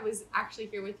sure if I was actually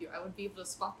here with you, I would be able to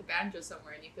spot the banjo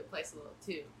somewhere, and you could play a little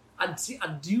too. I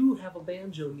do have a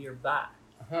banjo nearby.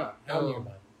 Uh-huh. How Um,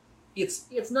 nearby?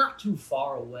 It's not too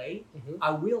far away. Mhm.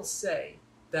 I will say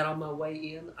that on my way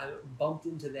in, I bumped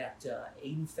into that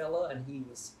Aiden fella, and he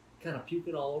was kind of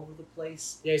puking all over the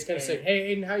place. Yeah, he's kind of sick.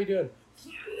 Hey, Aiden, how you doing?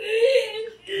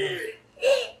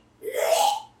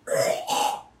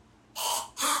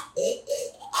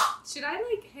 Should I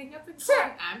hang up and call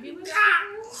an ambulance?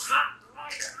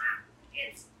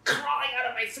 It's crawling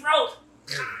out of my throat.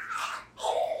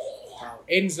 Wow.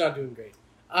 Aiden's not doing great.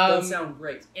 Doesn't sound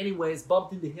great. Anyways,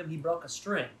 bumped into him. He broke a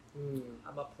string. mm.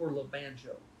 I'm a poor little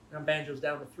banjo. My banjo's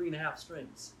down to 3.5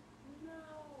 strings. No.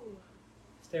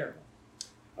 It's terrible.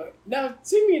 Now,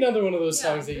 sing me another one of those Yeah.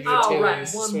 songs that you Oh, and Taylor right,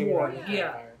 used to one swing more. around the Yeah.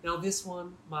 campfire. Now this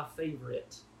one, my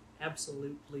favorite.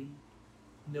 Absolutely,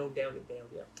 no doubt about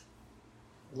it.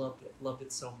 Loved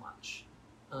it so much.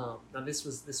 Now this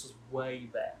was way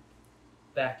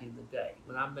back in the day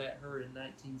when I met her in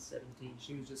 1917.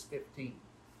 She was just 15.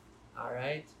 All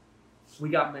right, we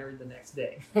got married the next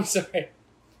day. I'm sorry.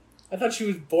 I thought she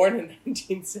was born in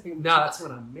 1970. No, that's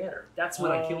when I met her. That's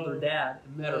when I killed her dad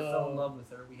and met her, fell in Oh. love with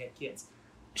her. We had kids.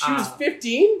 She was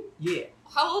 15? Yeah,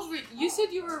 How old were you? You said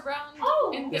you were around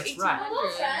Oh, in the that's 1800s. right. Hello,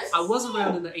 friends. I was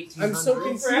around in the 1800s. I'm so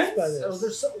confused by this. Oh,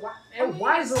 there's so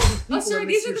why is all these people Oh, sorry. in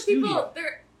These this are the here people.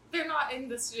 studio? They're not in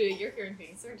the studio. You're hearing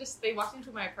things. They walked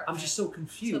into my apartment. I'm just so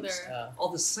confused. So they're- All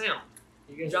the sound.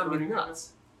 You You're driving me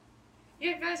nuts.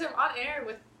 Yeah, guys, I'm on air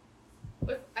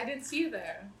with. I didn't see you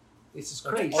there. This is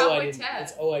Okay. crazy. Cowboy I didn't, Ted.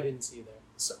 it's, I didn't see you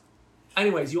there.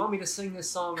 Anyways, you want me to sing this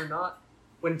song or not?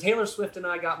 when Taylor Swift and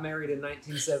I got married in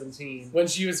 1917, When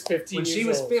she was 15 When years she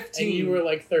was old, 15, and you were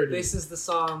like 30. this is the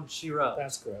song she wrote.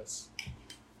 That's gross.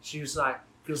 She was like,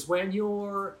 because when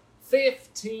you're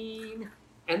 15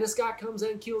 and this guy comes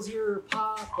and kills your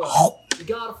papa, you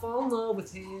gotta fall in love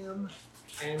with him.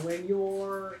 And when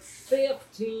you're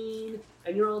 15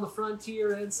 and you're on the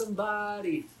frontier and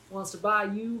somebody wants to buy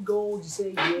you gold, you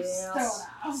say yes.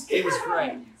 It was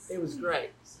great. It was great.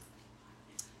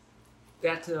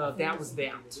 That was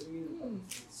that.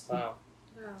 Wow.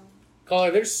 Wow.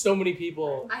 Caller, there's so many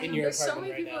people I in know your there's so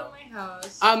apartment many right people now.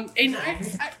 in my house.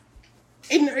 Aiden,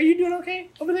 Aiden, are you doing okay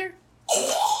over there?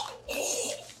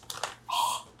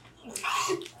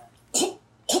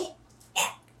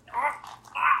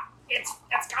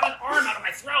 It's got an arm out of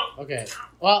my throat. Okay.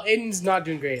 Well, Aiden's not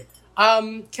doing great.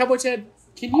 Cowboy Ted,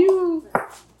 can you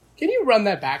run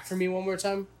that back for me one more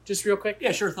time, just real quick?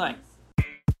 Yeah, sure thing.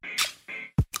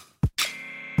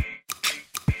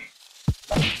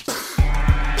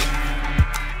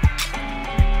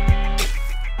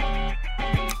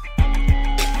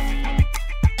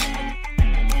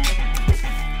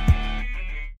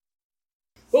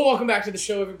 Well, welcome back to the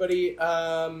show, everybody.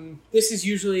 This is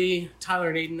usually Tyler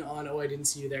and Aiden on Oh, I Didn't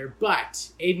See You There, but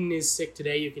Aiden is sick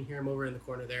today. You can hear him over in the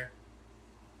corner there.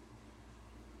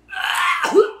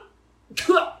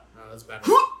 Oh, that's bad.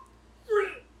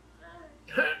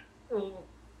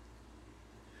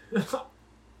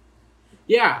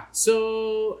 Yeah,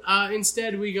 so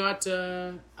instead we got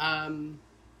a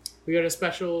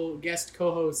special guest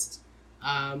co-host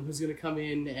who's going to come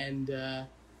in and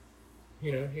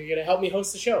you're going to help me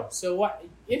host the show. So what?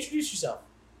 Introduce yourself.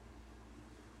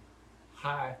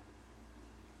 Hi.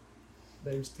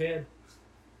 Name's Ted.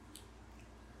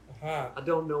 Uh-huh. I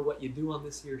don't know what you do on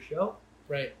this here show.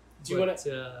 Right. Do you want to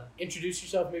to? introduce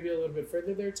yourself maybe a little bit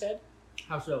further there, Ted?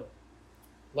 How so?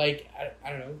 Like, I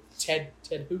don't know, Ted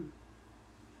who?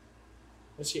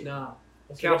 What's your, Nah.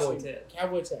 what's your Cowboy wrestling- Ted.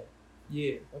 Cowboy Ted.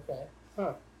 Yeah. Okay.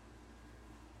 Huh.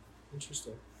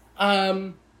 Interesting.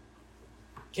 Cowboy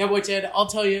Ted, I'll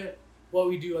tell you what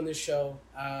we do on this show.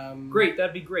 Great.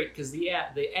 That'd be great because the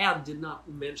ad did not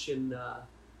mention a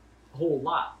whole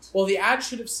lot. Well, the ad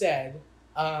should have said,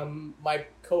 my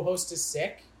co-host is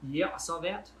sick. Yeah, I saw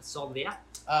that.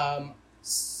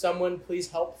 Someone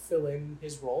please help fill in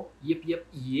his role.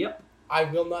 Yep. I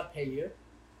will not pay you.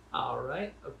 All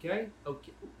right. Okay.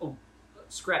 Oh,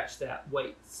 scratch that.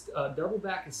 Wait. Double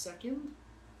back a second.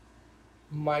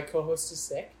 My co-host is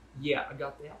sick. Yeah, I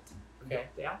got that. Okay.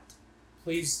 That.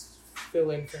 Please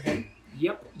fill in for him.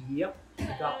 Yep.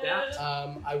 I got that.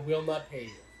 I will not pay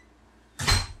you.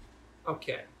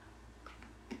 Okay.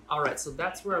 All right. So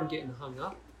that's where I'm getting hung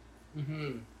up.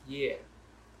 Mm-hmm. Yeah.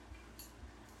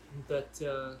 But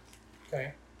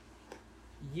Okay.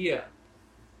 yeah.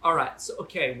 All right. So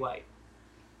okay. Wait.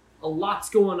 A lot's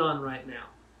going on right now.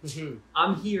 Mm-hmm.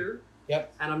 I'm here.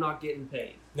 Yep. And I'm not getting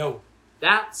paid. No.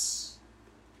 That's.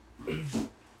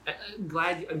 I'm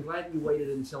glad you waited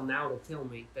until now to tell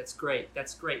me. That's great.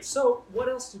 So, what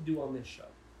else to do on this show?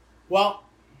 Well,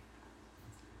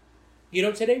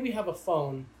 today we have a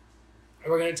phone,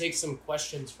 and we're going to take some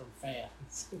questions from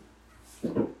fans.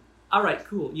 All right,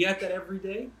 cool. You have that every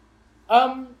day?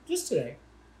 Just today.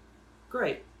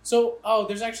 Great. So,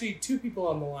 there's actually two people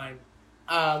on the line,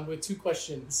 with two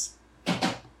questions.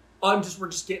 We're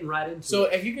just getting right into So,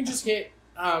 it. if you can just hit,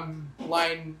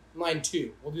 line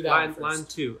 2. We'll do that one first. Line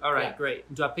 2. All right, Yeah.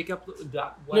 great. Do I pick up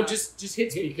No, just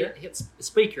hit speaker. Hit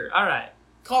speaker. All right.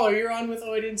 Caller, you're on with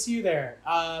Oh, I Didn't See You There.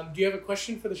 Do you have a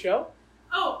question for the show?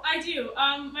 Oh, I do.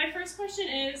 My first question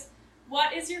is,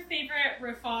 what is your favorite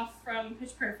riff-off from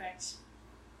Pitch Perfect?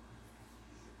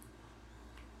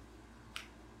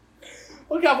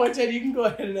 Well, Cowboy Ted, you can go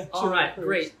ahead and answer All right, that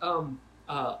great.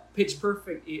 first. Pitch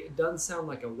Perfect. It doesn't sound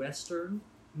like a western.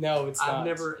 No, it's not.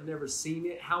 I've never seen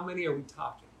it. How many are we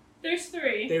talking? There's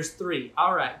 3. There's 3.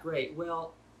 All right, great.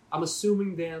 Well, I'm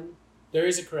assuming then There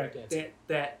is a correct answer.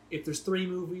 that if there's 3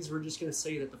 movies, we're just going to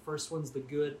say that the first one's the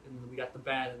good, and then we got the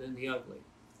bad, and then the ugly.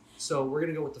 So we're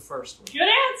going to go with the first one. Good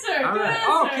answer. All Good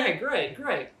right. answer. Okay,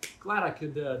 great. Glad I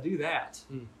could do that.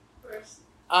 First.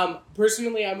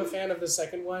 Personally, I'm a fan of the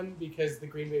second one because the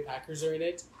Green Bay Packers are in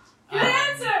it. Good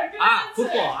answer. Good answer.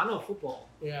 Football. I know football.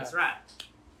 Yeah. That's right.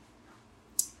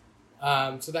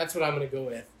 So that's what I'm going to go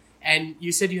with. And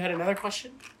you said you had another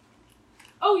question?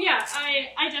 Oh yeah,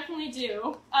 I definitely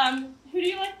do. Who do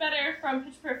you like better from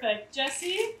Pitch Perfect,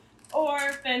 Jesse or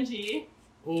Benji?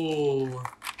 Ooh.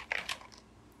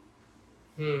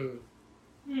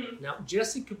 Now,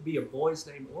 Jesse could be a boy's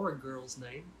name or a girl's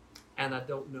name, and I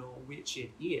don't know which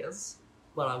it is,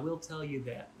 but I will tell you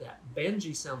that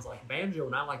Benji sounds like banjo,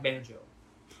 and I like banjo.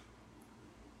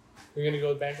 You're gonna go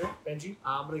with Benji?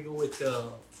 I'm gonna go with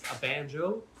a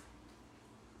banjo.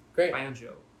 Great.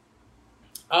 Banjo.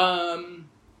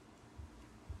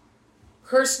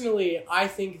 Personally, I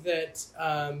think that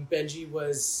Benji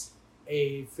was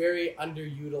a very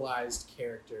underutilized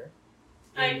character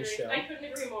in I the agree. show. I couldn't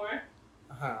agree more.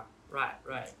 Uh-huh.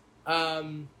 Right.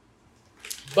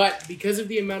 But because of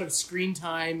the amount of screen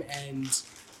time and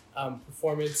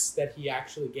performance that he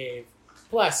actually gave,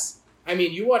 plus, I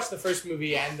mean, you watch the first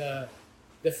movie and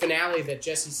the finale that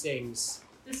Jesse sings.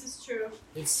 This is true.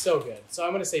 It's so good. So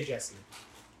I'm gonna say Jesse.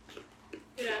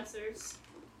 Good answers.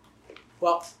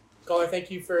 Well, caller, thank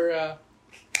you for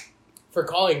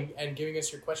calling and giving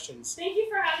us your questions. Thank you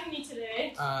for having me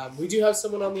today. We do have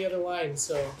someone on the other line,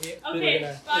 so Okay,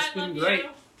 gonna- bye. it's been Love great. you.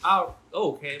 Oh,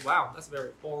 okay. Wow, that's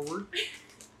very forward.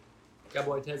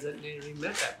 Cowboy Ted's never even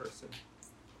met that person.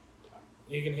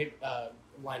 you can hit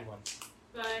line 1.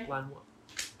 Bye. Line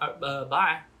 1.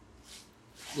 Bye.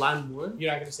 Line 1.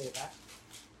 You're not gonna say it back.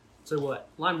 So what?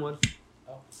 Line 1.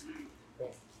 You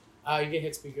can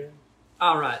hit speaker.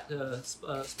 All right.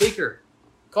 Speaker.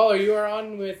 Caller, you are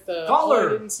on with I Caller,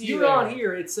 didn't see you you're on there.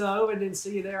 here. It's I didn't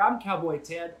see you there. I'm Cowboy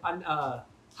Ted.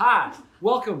 Hi.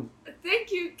 Welcome.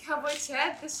 Thank you, Cowboy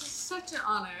Ted. This is such an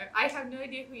honor. I have no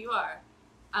idea who you are.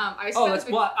 I Oh, spent that's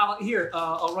a- what.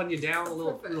 I'll run you down a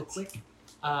real Perfect. quick.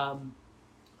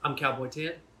 I'm Cowboy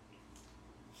Ted.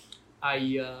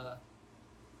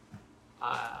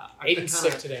 Aiden's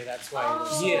sick today, that's why.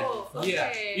 Oh, Yeah.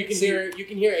 okay. You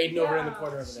can hear Aiden over in the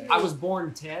corner over there. I was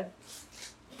born Ted,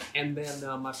 and then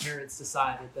my parents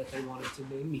decided that they wanted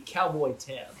to name me Cowboy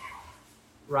Ted.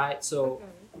 Right. So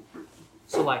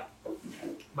like,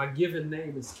 my given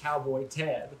name is Cowboy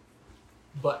Ted,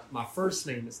 but my first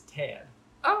name is Ted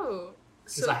Oh,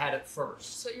 because I had it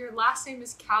first. so your last name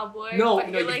is Cowboy. No, but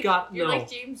no, you're you've like, You're no. like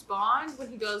James Bond when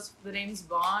he goes. The name's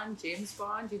Bond. James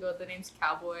Bond. You go. The name's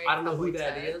Cowboy. I don't know who Cowboy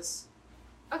that Ted. is.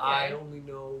 Okay. I only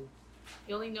know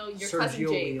You only know your cousin Sergio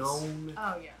James. Leone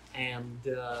Oh yeah. and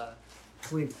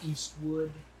Clint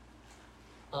Eastwood.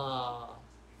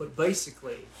 But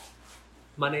basically,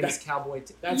 my name is Cowboy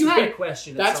Ted. that's You had a where-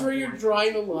 question. at That's some where you're point.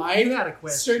 drawing the line. You had a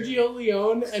question. Sergio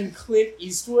Leone and Clint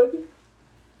Eastwood.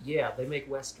 Yeah, they make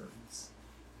westerns.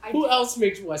 Who else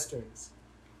makes westerns?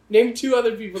 Name 2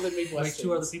 other people that make westerns. Like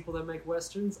 2 other people that make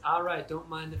westerns. All right, don't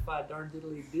mind if I darn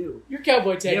diddly do. You're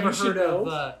Cowboy Ted. You ever should heard know.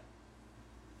 of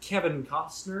Kevin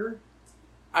Costner?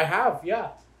 I have, yeah.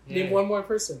 Yeah. Name one more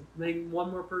person. Name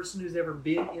one more person who's ever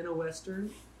been in a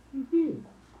western. Mm-hmm.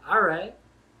 All right,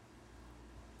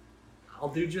 I'll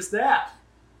do just that.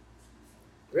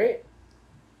 Great.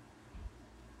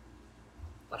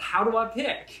 But how do I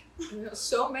pick?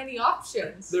 So many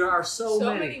options. There are so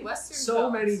many Western so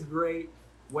films. many great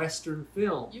western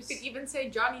films. You could even say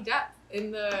Johnny Depp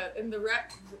in the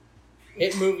rep.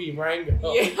 Hit movie,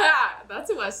 Marengo. Yeah, that's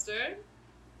a Western.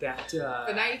 that.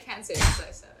 But now you can't say because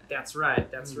I said it. That's right.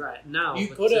 That's right. No, You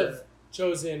but, could have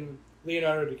chosen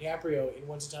Leonardo DiCaprio in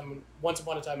Once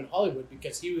Upon a Time in Hollywood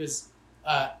because he was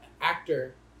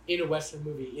actor in a western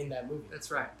movie in that movie.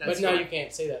 That's right. That's But now right. you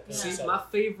can't say that. 'cause See, you said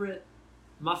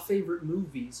my favorite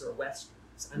movies are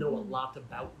westerns. I know a lot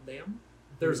about them.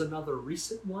 There's another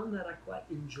recent one that I quite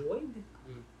enjoyed.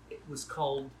 Mm. It was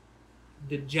called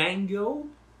The Django.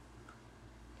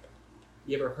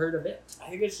 You ever heard of it? I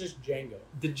think it's just Django.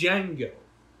 The Django.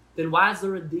 Then why is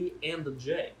there a D and a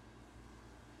J?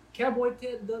 Cowboy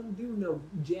Ted doesn't do no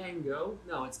Django.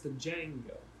 No, it's the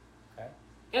Django. Okay.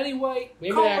 Anyway,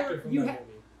 Name an caller, actor from you that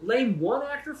movie. name one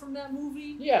actor from that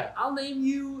movie. Yeah, I'll name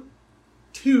you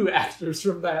 2 actors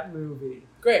from that movie.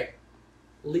 great.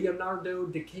 Leonardo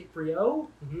DiCaprio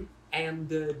Mhm.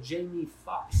 and Jamie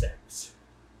Foxx.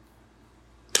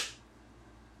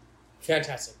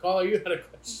 Fantastic. Caller, you had a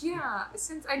question. Yeah,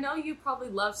 since I know you probably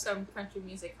love some country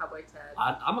music, Cowboy Ted.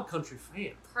 I'm a country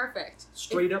fan. Perfect.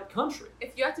 Straight up country.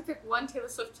 If you had to pick one Taylor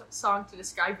Swift song to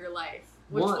describe your life,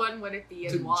 which One. one would it be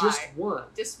and To why? just one.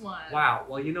 Just one. Wow.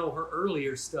 Well, you know, her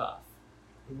earlier stuff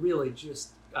really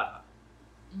just Mhm.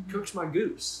 cooks my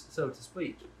goose, so to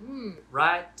speak. Mm,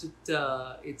 Right?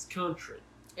 It's country.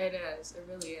 it is. It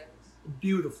really is.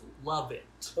 Beautiful. Love it.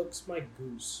 Cooks my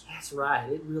goose. That's right.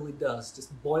 It really does.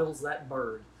 Just boils that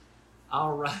bird.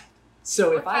 All right. So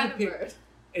What if I kind had of to pick, bird?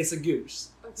 it's a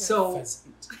goose. Okay. So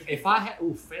Pheasant. if I had,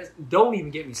 don't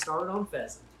even get me started on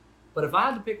pheasant. But if I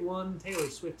had to pick one Taylor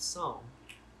Swift song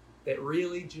that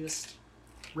really just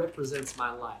represents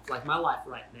my life, like my life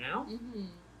right now, Mhm.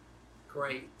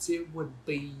 great. It would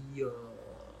be.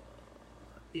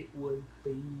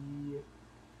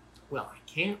 Well, I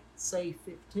can't say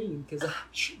 15 because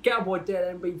Cowboy Ted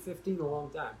hasn't been 15 in a long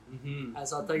time. Mm-hmm.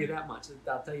 As I'll tell you that much.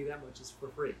 I'll tell you that much is for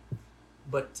free.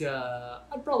 But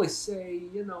I'd probably say,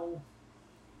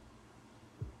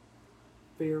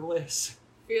 Fearless.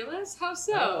 Fearless? How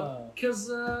so? Because,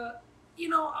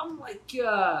 I'm like,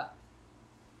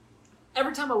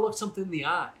 every time I look something in the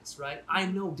eyes, right, I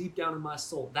know deep down in my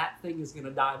soul that thing is going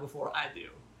to die before I do.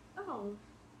 Oh.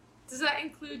 Does that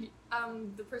include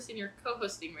the person you're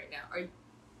co-hosting right now?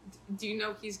 Do you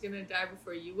know he's going to die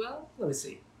before you will? Let me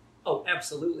see. Oh,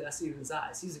 absolutely. I see it in his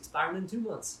eyes. He's expiring in 2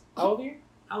 months. How old are you?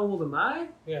 How old am I?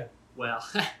 Yeah. Well,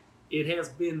 it has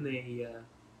been a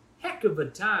heck of a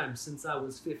time since I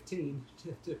was 15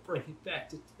 to bring it back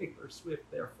to Taylor Swift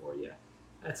there for you.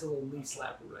 That's a little knee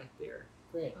slapper right there.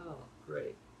 Great. Oh,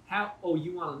 great. Oh,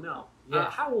 you want to know? Yeah.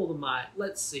 How old am I?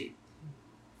 Let's see.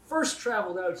 First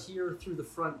traveled out here through the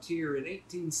frontier in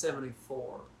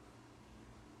 1874.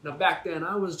 Now, back then,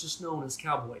 I was just known as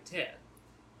Cowboy Ted.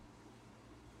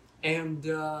 And,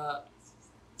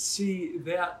 see,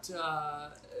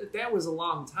 that was a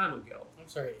long time ago. I'm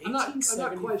sorry, I'm not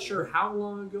 1874. quite sure how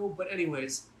long ago, but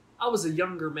anyways, I was a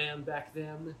younger man back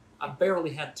then. I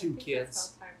barely had 2 I think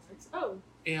kids. that's how time works. Oh.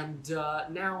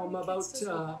 And now I'm Kids doesn't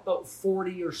matter. about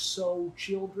 40 or so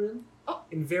children Oh.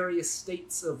 in various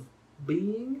states of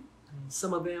being.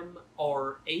 Some of them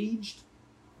are aged.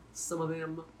 Some of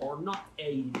them are not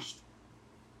aged.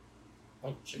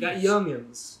 Like I got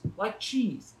youngins, like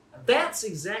cheese. That's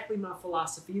exactly my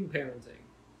philosophy in parenting.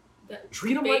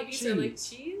 Treat 'em like babies are like cheese.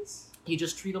 cheese? You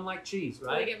just treat them like cheese, Do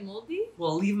they right? get moldy?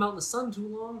 Well, leave them out in the sun too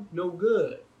long, no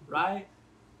good, right?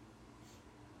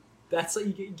 That's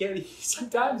what you get.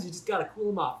 Sometimes you just gotta cool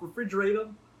them off, refrigerate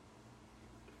them,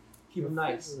 keep them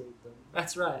nice. Refrigerate them.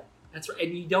 That's right. That's right.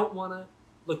 And you don't want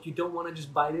to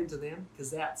just bite into them because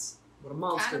that's what a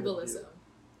monster would do. Cannibalism.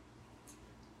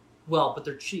 Well, but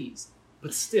they're cheese.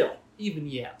 But still, even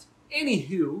yet.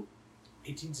 Anywho,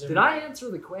 1874. did I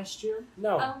answer the question?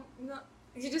 No. No,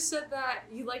 you just said that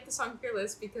you like the song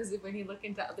Fearless because when you look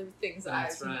into other things'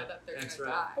 That's eyes, you know right. that they're That's gonna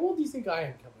right. die. How old do you think I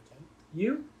am, Cowboy Ted?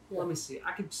 You? Yeah. Let me see.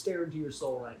 I could stare into your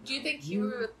soul right now. Do you think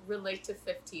you relate to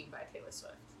 15 by Taylor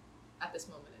Swift at this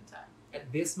moment in time?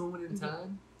 At this moment in Mhm.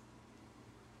 time?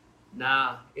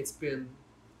 Nah, it's been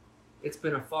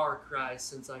a far cry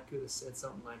since I could have said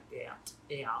something like that.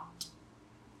 Yeah.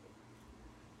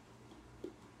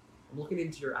 I'm looking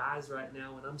into your eyes right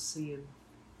now and I'm seeing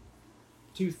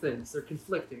 2 things. They're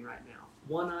conflicting right now.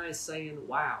 One eye is saying,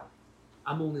 wow,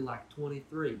 I'm only like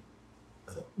 23.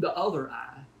 The other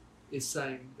eye is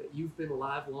saying that you've been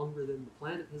alive longer than the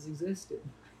planet has existed.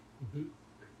 Mhm.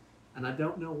 And I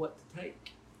don't know what to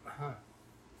take. Uh-huh.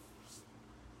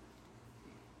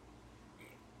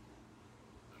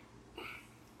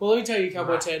 Well, let me tell you,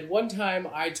 Cowboy Right. Ted, one time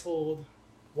I told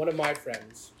one of my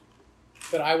friends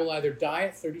that I will either die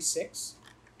at 36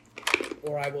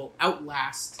 or I will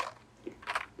outlast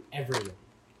everyone.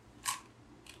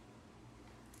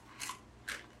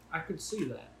 I could see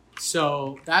that.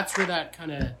 So that's where that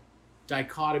kind of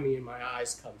dichotomy in my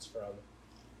eyes comes from.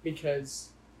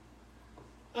 Because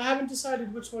I haven't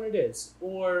decided which one it is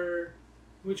or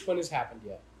which one has happened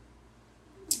yet.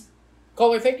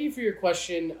 Caller, thank you for your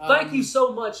question. Thank you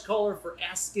so much, caller, for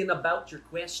asking about your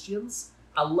questions.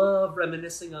 I love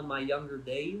reminiscing on my younger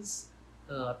days.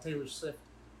 Taylor Swift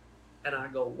and I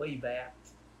go way back.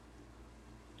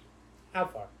 How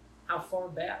far? How far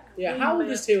back? Yeah, We how old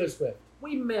met- is Taylor Swift?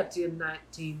 We met in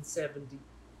 1970.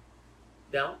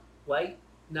 No, wait,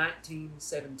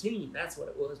 1917. That's what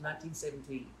it was,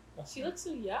 1917. She looks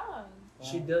so young.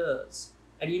 She does.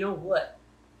 And you know what?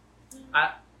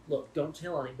 Look, don't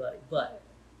tell anybody, but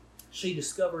she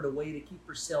discovered a way to keep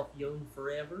herself young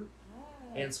forever.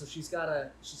 And so she's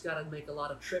gotta make a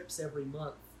lot of trips every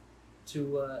month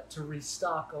to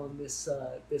restock on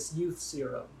this youth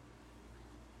serum.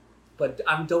 But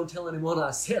don't tell anyone I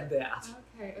said that.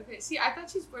 Okay. See, I thought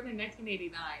she was born in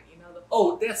 1989. You know the.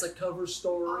 Oh, that's a cover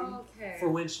story Okay. for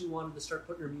when she wanted to start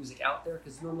putting her music out there.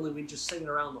 Because normally we just sing it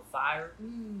around the fire.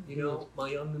 Mm. You know,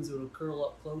 my youngins would curl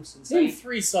up close and Name sing.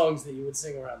 3 songs that you would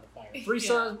sing around the fire. 3 Yeah.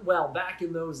 songs. Well, back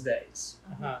in those days,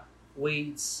 Uh-huh.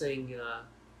 we'd sing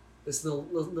this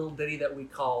little ditty that we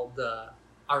called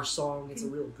our song. It's a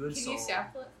real good Can song. you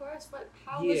sample it for us?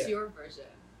 How Yeah. was your version?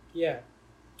 Yeah.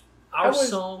 Our I was-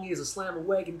 song is a slam of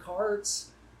wagon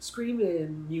carts,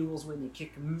 screaming mules when you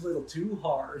kick 'em a little too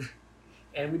hard.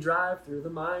 And we drive through the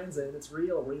mines and it's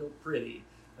real, real pretty.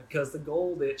 Because the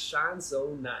gold, it shines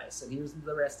so nice. And here's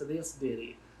the rest of this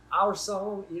ditty. Our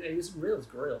song, it's real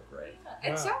great. Yeah. It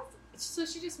Wow. sounds. So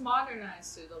she just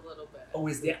modernized it a little bit. Oh,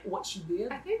 is that what she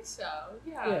did? I think so.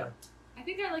 Yeah. Yeah. I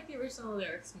think I like the original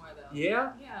lyrics more though.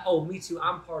 Yeah? Yeah. Oh, me too.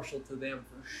 I'm partial to them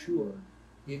for sure.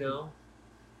 You know?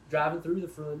 Driving through the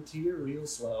frontier real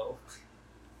slow.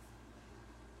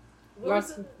 What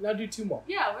was the, Now do 2 more.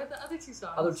 yeah, what are the other 2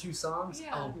 songs? Other 2 songs?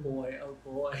 Yeah. Oh boy, oh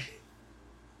boy.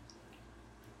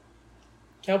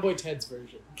 Cowboy Ted's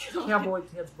version. Cowboy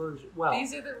Ted's version. Well,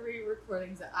 These are the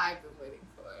re-recordings that I've been waiting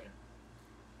for.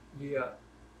 yeah.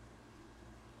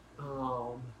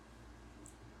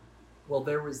 Well,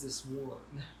 there was this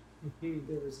one.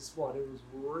 There was this one. It was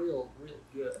real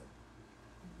good.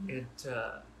 It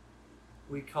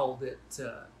we called it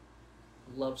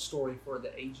 "Love Story for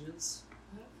the Ages,"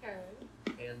 Okay.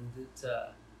 and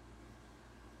it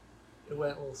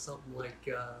went a little something like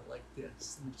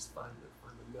this. Let me just find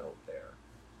the note there.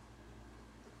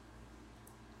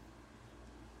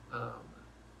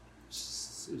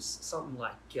 It was something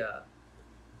like.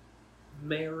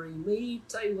 Marry me,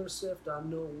 Taylor Swift. I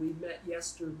know we met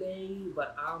yesterday,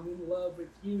 but I'm in love with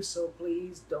you, so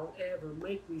please don't ever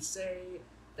make me say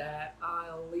that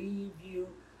I'll leave you.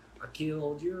 I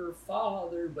killed your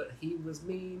father, but he was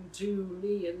mean to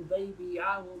me, and baby,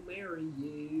 I will marry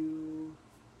you.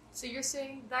 So you're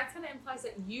saying that kind of implies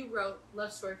that you wrote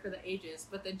Love Story for the Ages,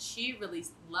 but then she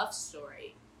released Love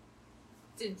Story.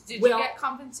 Did Well, you get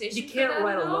compensation? You can't for that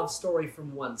write a at all? love story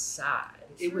from one side.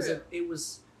 True.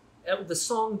 The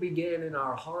song began in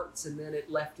our hearts, and then it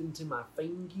left into my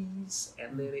fingies,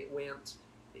 and then it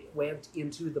went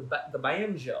into the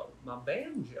banjo, my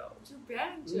banjo. It's a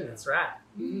banjo. Yeah, that's right.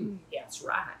 Mm. Yeah, that's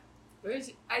right.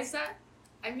 Is that?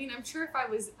 I mean, I'm sure if I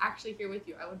was actually here with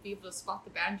you, I would be able to spot the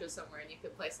banjo somewhere, and you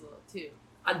could play a little too.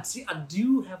 I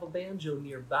do have a banjo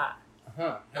nearby.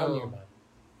 How nearby?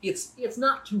 It's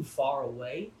not too far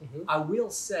away. Mhm. I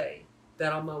will say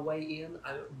that on my way in,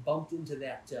 I bumped into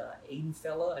that Aiden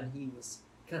fella, and he was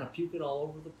kind of puking all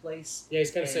over the place. Yeah, he's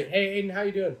kind of sick. Hey, Aiden, how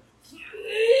you doing?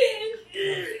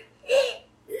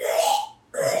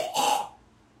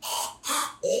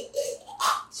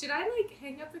 Should I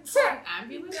hang up and call an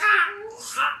ambulance?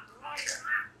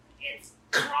 It's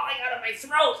crawling out of my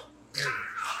throat.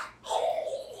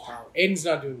 Wow, Aiden's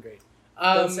not doing great.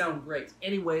 Doesn't sound great.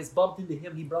 Anyways, bumped into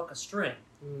him. He broke a string.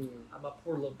 Hmm. I'm a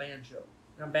poor little banjo.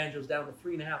 My banjo's down to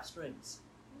 3.5 strings.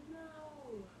 No.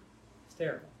 It's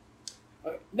terrible.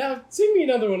 Now, sing me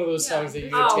another one of those Yeah, songs that you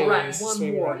this- get Oh, Taylor right. to One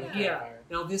swing more. around the Yeah. campfire.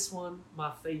 Now this one,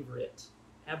 my favorite.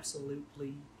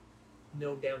 Absolutely,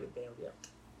 no doubt about it.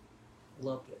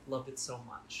 Loved it so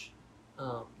much.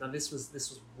 Now this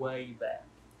was way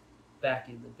back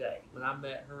in the day when I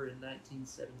met her in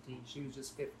 1917. She was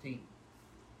just 15.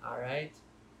 All right,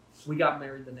 we got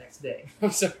married the next day. I'm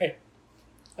sorry.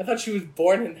 I thought she was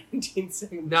born in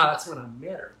 1970. No, that's when I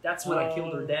met her. That's when I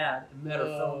killed her dad and met her,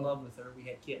 fell in love with her. We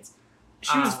had kids.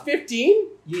 She was 15?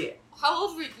 Yeah, How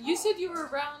old were you? You said you were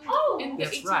around in the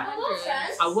that's 1800s.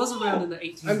 right. I was around in the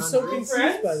 1800s. I'm so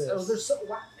confused by this. So there's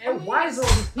why is all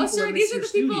these people Oh, sorry, in these this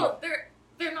are the here people. studio?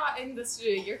 They're not in the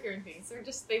studio. You're hearing things.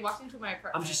 They walked into my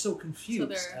apartment. I'm just so confused.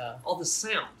 So they're- All the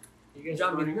sound. You guys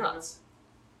Driving me recording right nuts.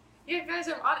 Yeah, guys,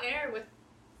 I'm on air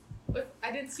with.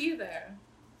 I didn't see you there.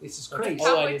 This is now? crazy. Oh, I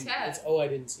Cowboy didn't. Ted. It's I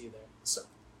didn't see you there.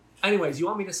 Anyways, you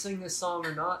want me to sing this song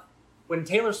or not? When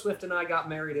Taylor Swift and I got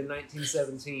married in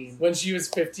 1917, When she was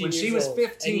 15 When years she was old,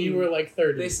 15, and you were like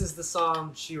 30. this is the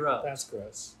song she wrote. That's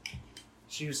gross.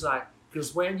 She was like,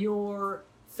 because when you're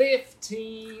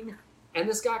 15 and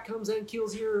this guy comes and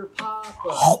kills your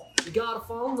papa, you gotta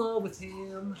fall in love with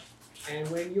him.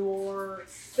 And when you're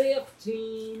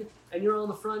 15 and you're on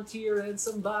the frontier and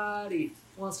somebody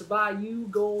wants to buy you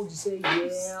gold, you say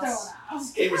yes.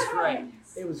 It was great.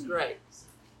 It was great.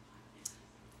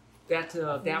 That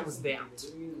was that.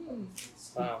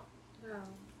 Wow. No.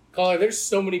 Caller, there's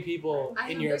so many people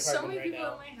I in know your there's so apartment many right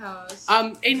people now.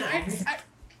 in my house. Aiden,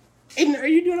 Aiden, are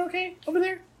you doing okay over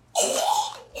there?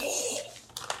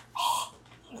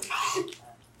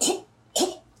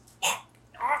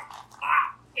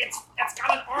 It's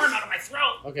got an arm out of my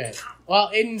throat. Okay. Well,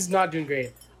 Aiden's not doing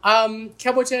great.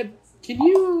 Cowboy Ted, can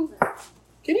you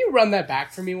run that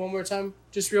back for me one more time,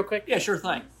 just real quick? Yeah, sure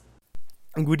thing.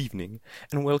 Good evening,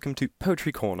 and welcome to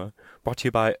Poetry Corner, brought to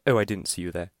you by Oh, I Didn't See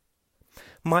You There.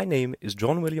 My name is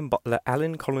John William Butler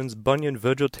Allen Collins Bunyan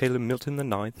Virgil Taylor Milton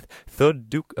IX, 3rd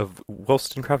Duke of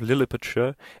Wollstonecraft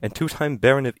Lilliputshire, and 2-time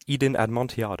Baron of Eden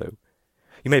Amontillado.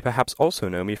 You may perhaps also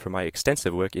know me from my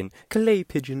extensive work in Clay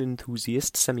Pigeon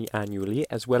Enthusiast semi-annually,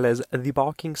 as well as The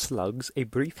Barking Slugs, a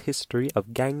brief history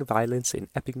of gang violence in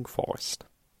Epping Forest.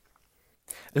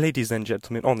 Ladies and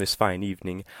gentlemen, on this fine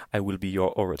evening, I will be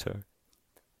your orator.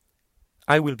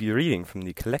 I will be reading from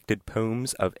the collected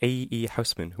poems of A.E.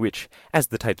 Housman, which, as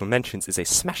the title mentions, is a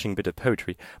smashing bit of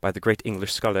poetry by the great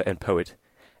English scholar and poet,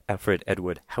 Alfred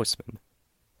Edward Housman.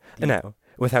 And now,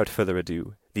 without further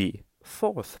ado, the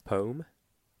 4th poem,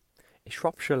 A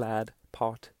Shropshire Lad,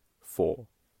 Part 4,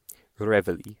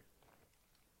 Reveille.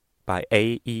 by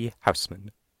A.E.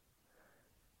 Housman.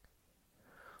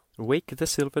 Wake the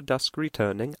silver dusk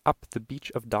returning, up the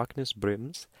beach of darkness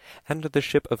brims, and the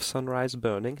ship of sunrise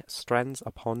burning strands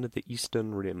upon the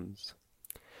eastern rims.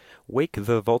 Wake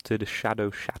the vaulted shadow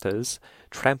shatters,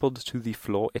 trampled to the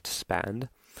floor it spanned,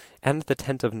 and the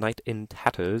tent of night in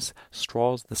tatters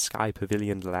straws the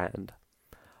sky-pavilioned land.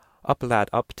 Up, lad,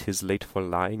 up, 'tis late for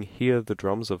lying, hear the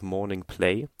drums of morning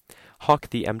play, hark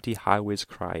the empty highways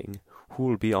crying,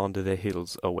 who'll beyond the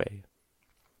hills away.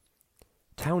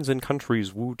 Towns and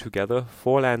countries woo together,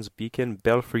 foreland's beacon,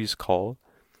 belfry's call.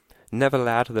 Never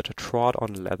lad that trod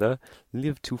on leather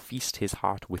lived to feast his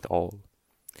heart withal.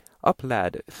 Up,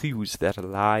 lad, thews that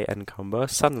lie and cumber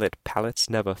sunlit palates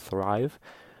never thrive.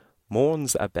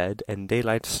 Morn's abed and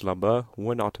daylight slumber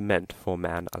were not meant for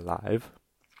man alive.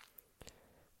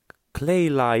 Clay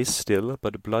lies still,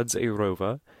 but blood's a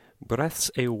rover, breath's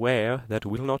a ware that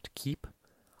will not keep.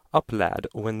 Up, lad,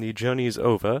 when the journey's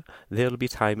over, there'll be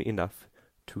time enough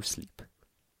to sleep.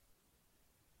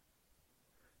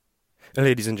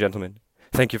 Ladies and gentlemen,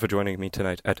 thank you for joining me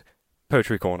tonight at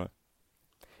Poetry Corner.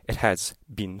 It has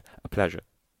been a pleasure.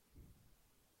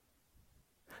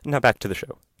 Now back to the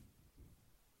show.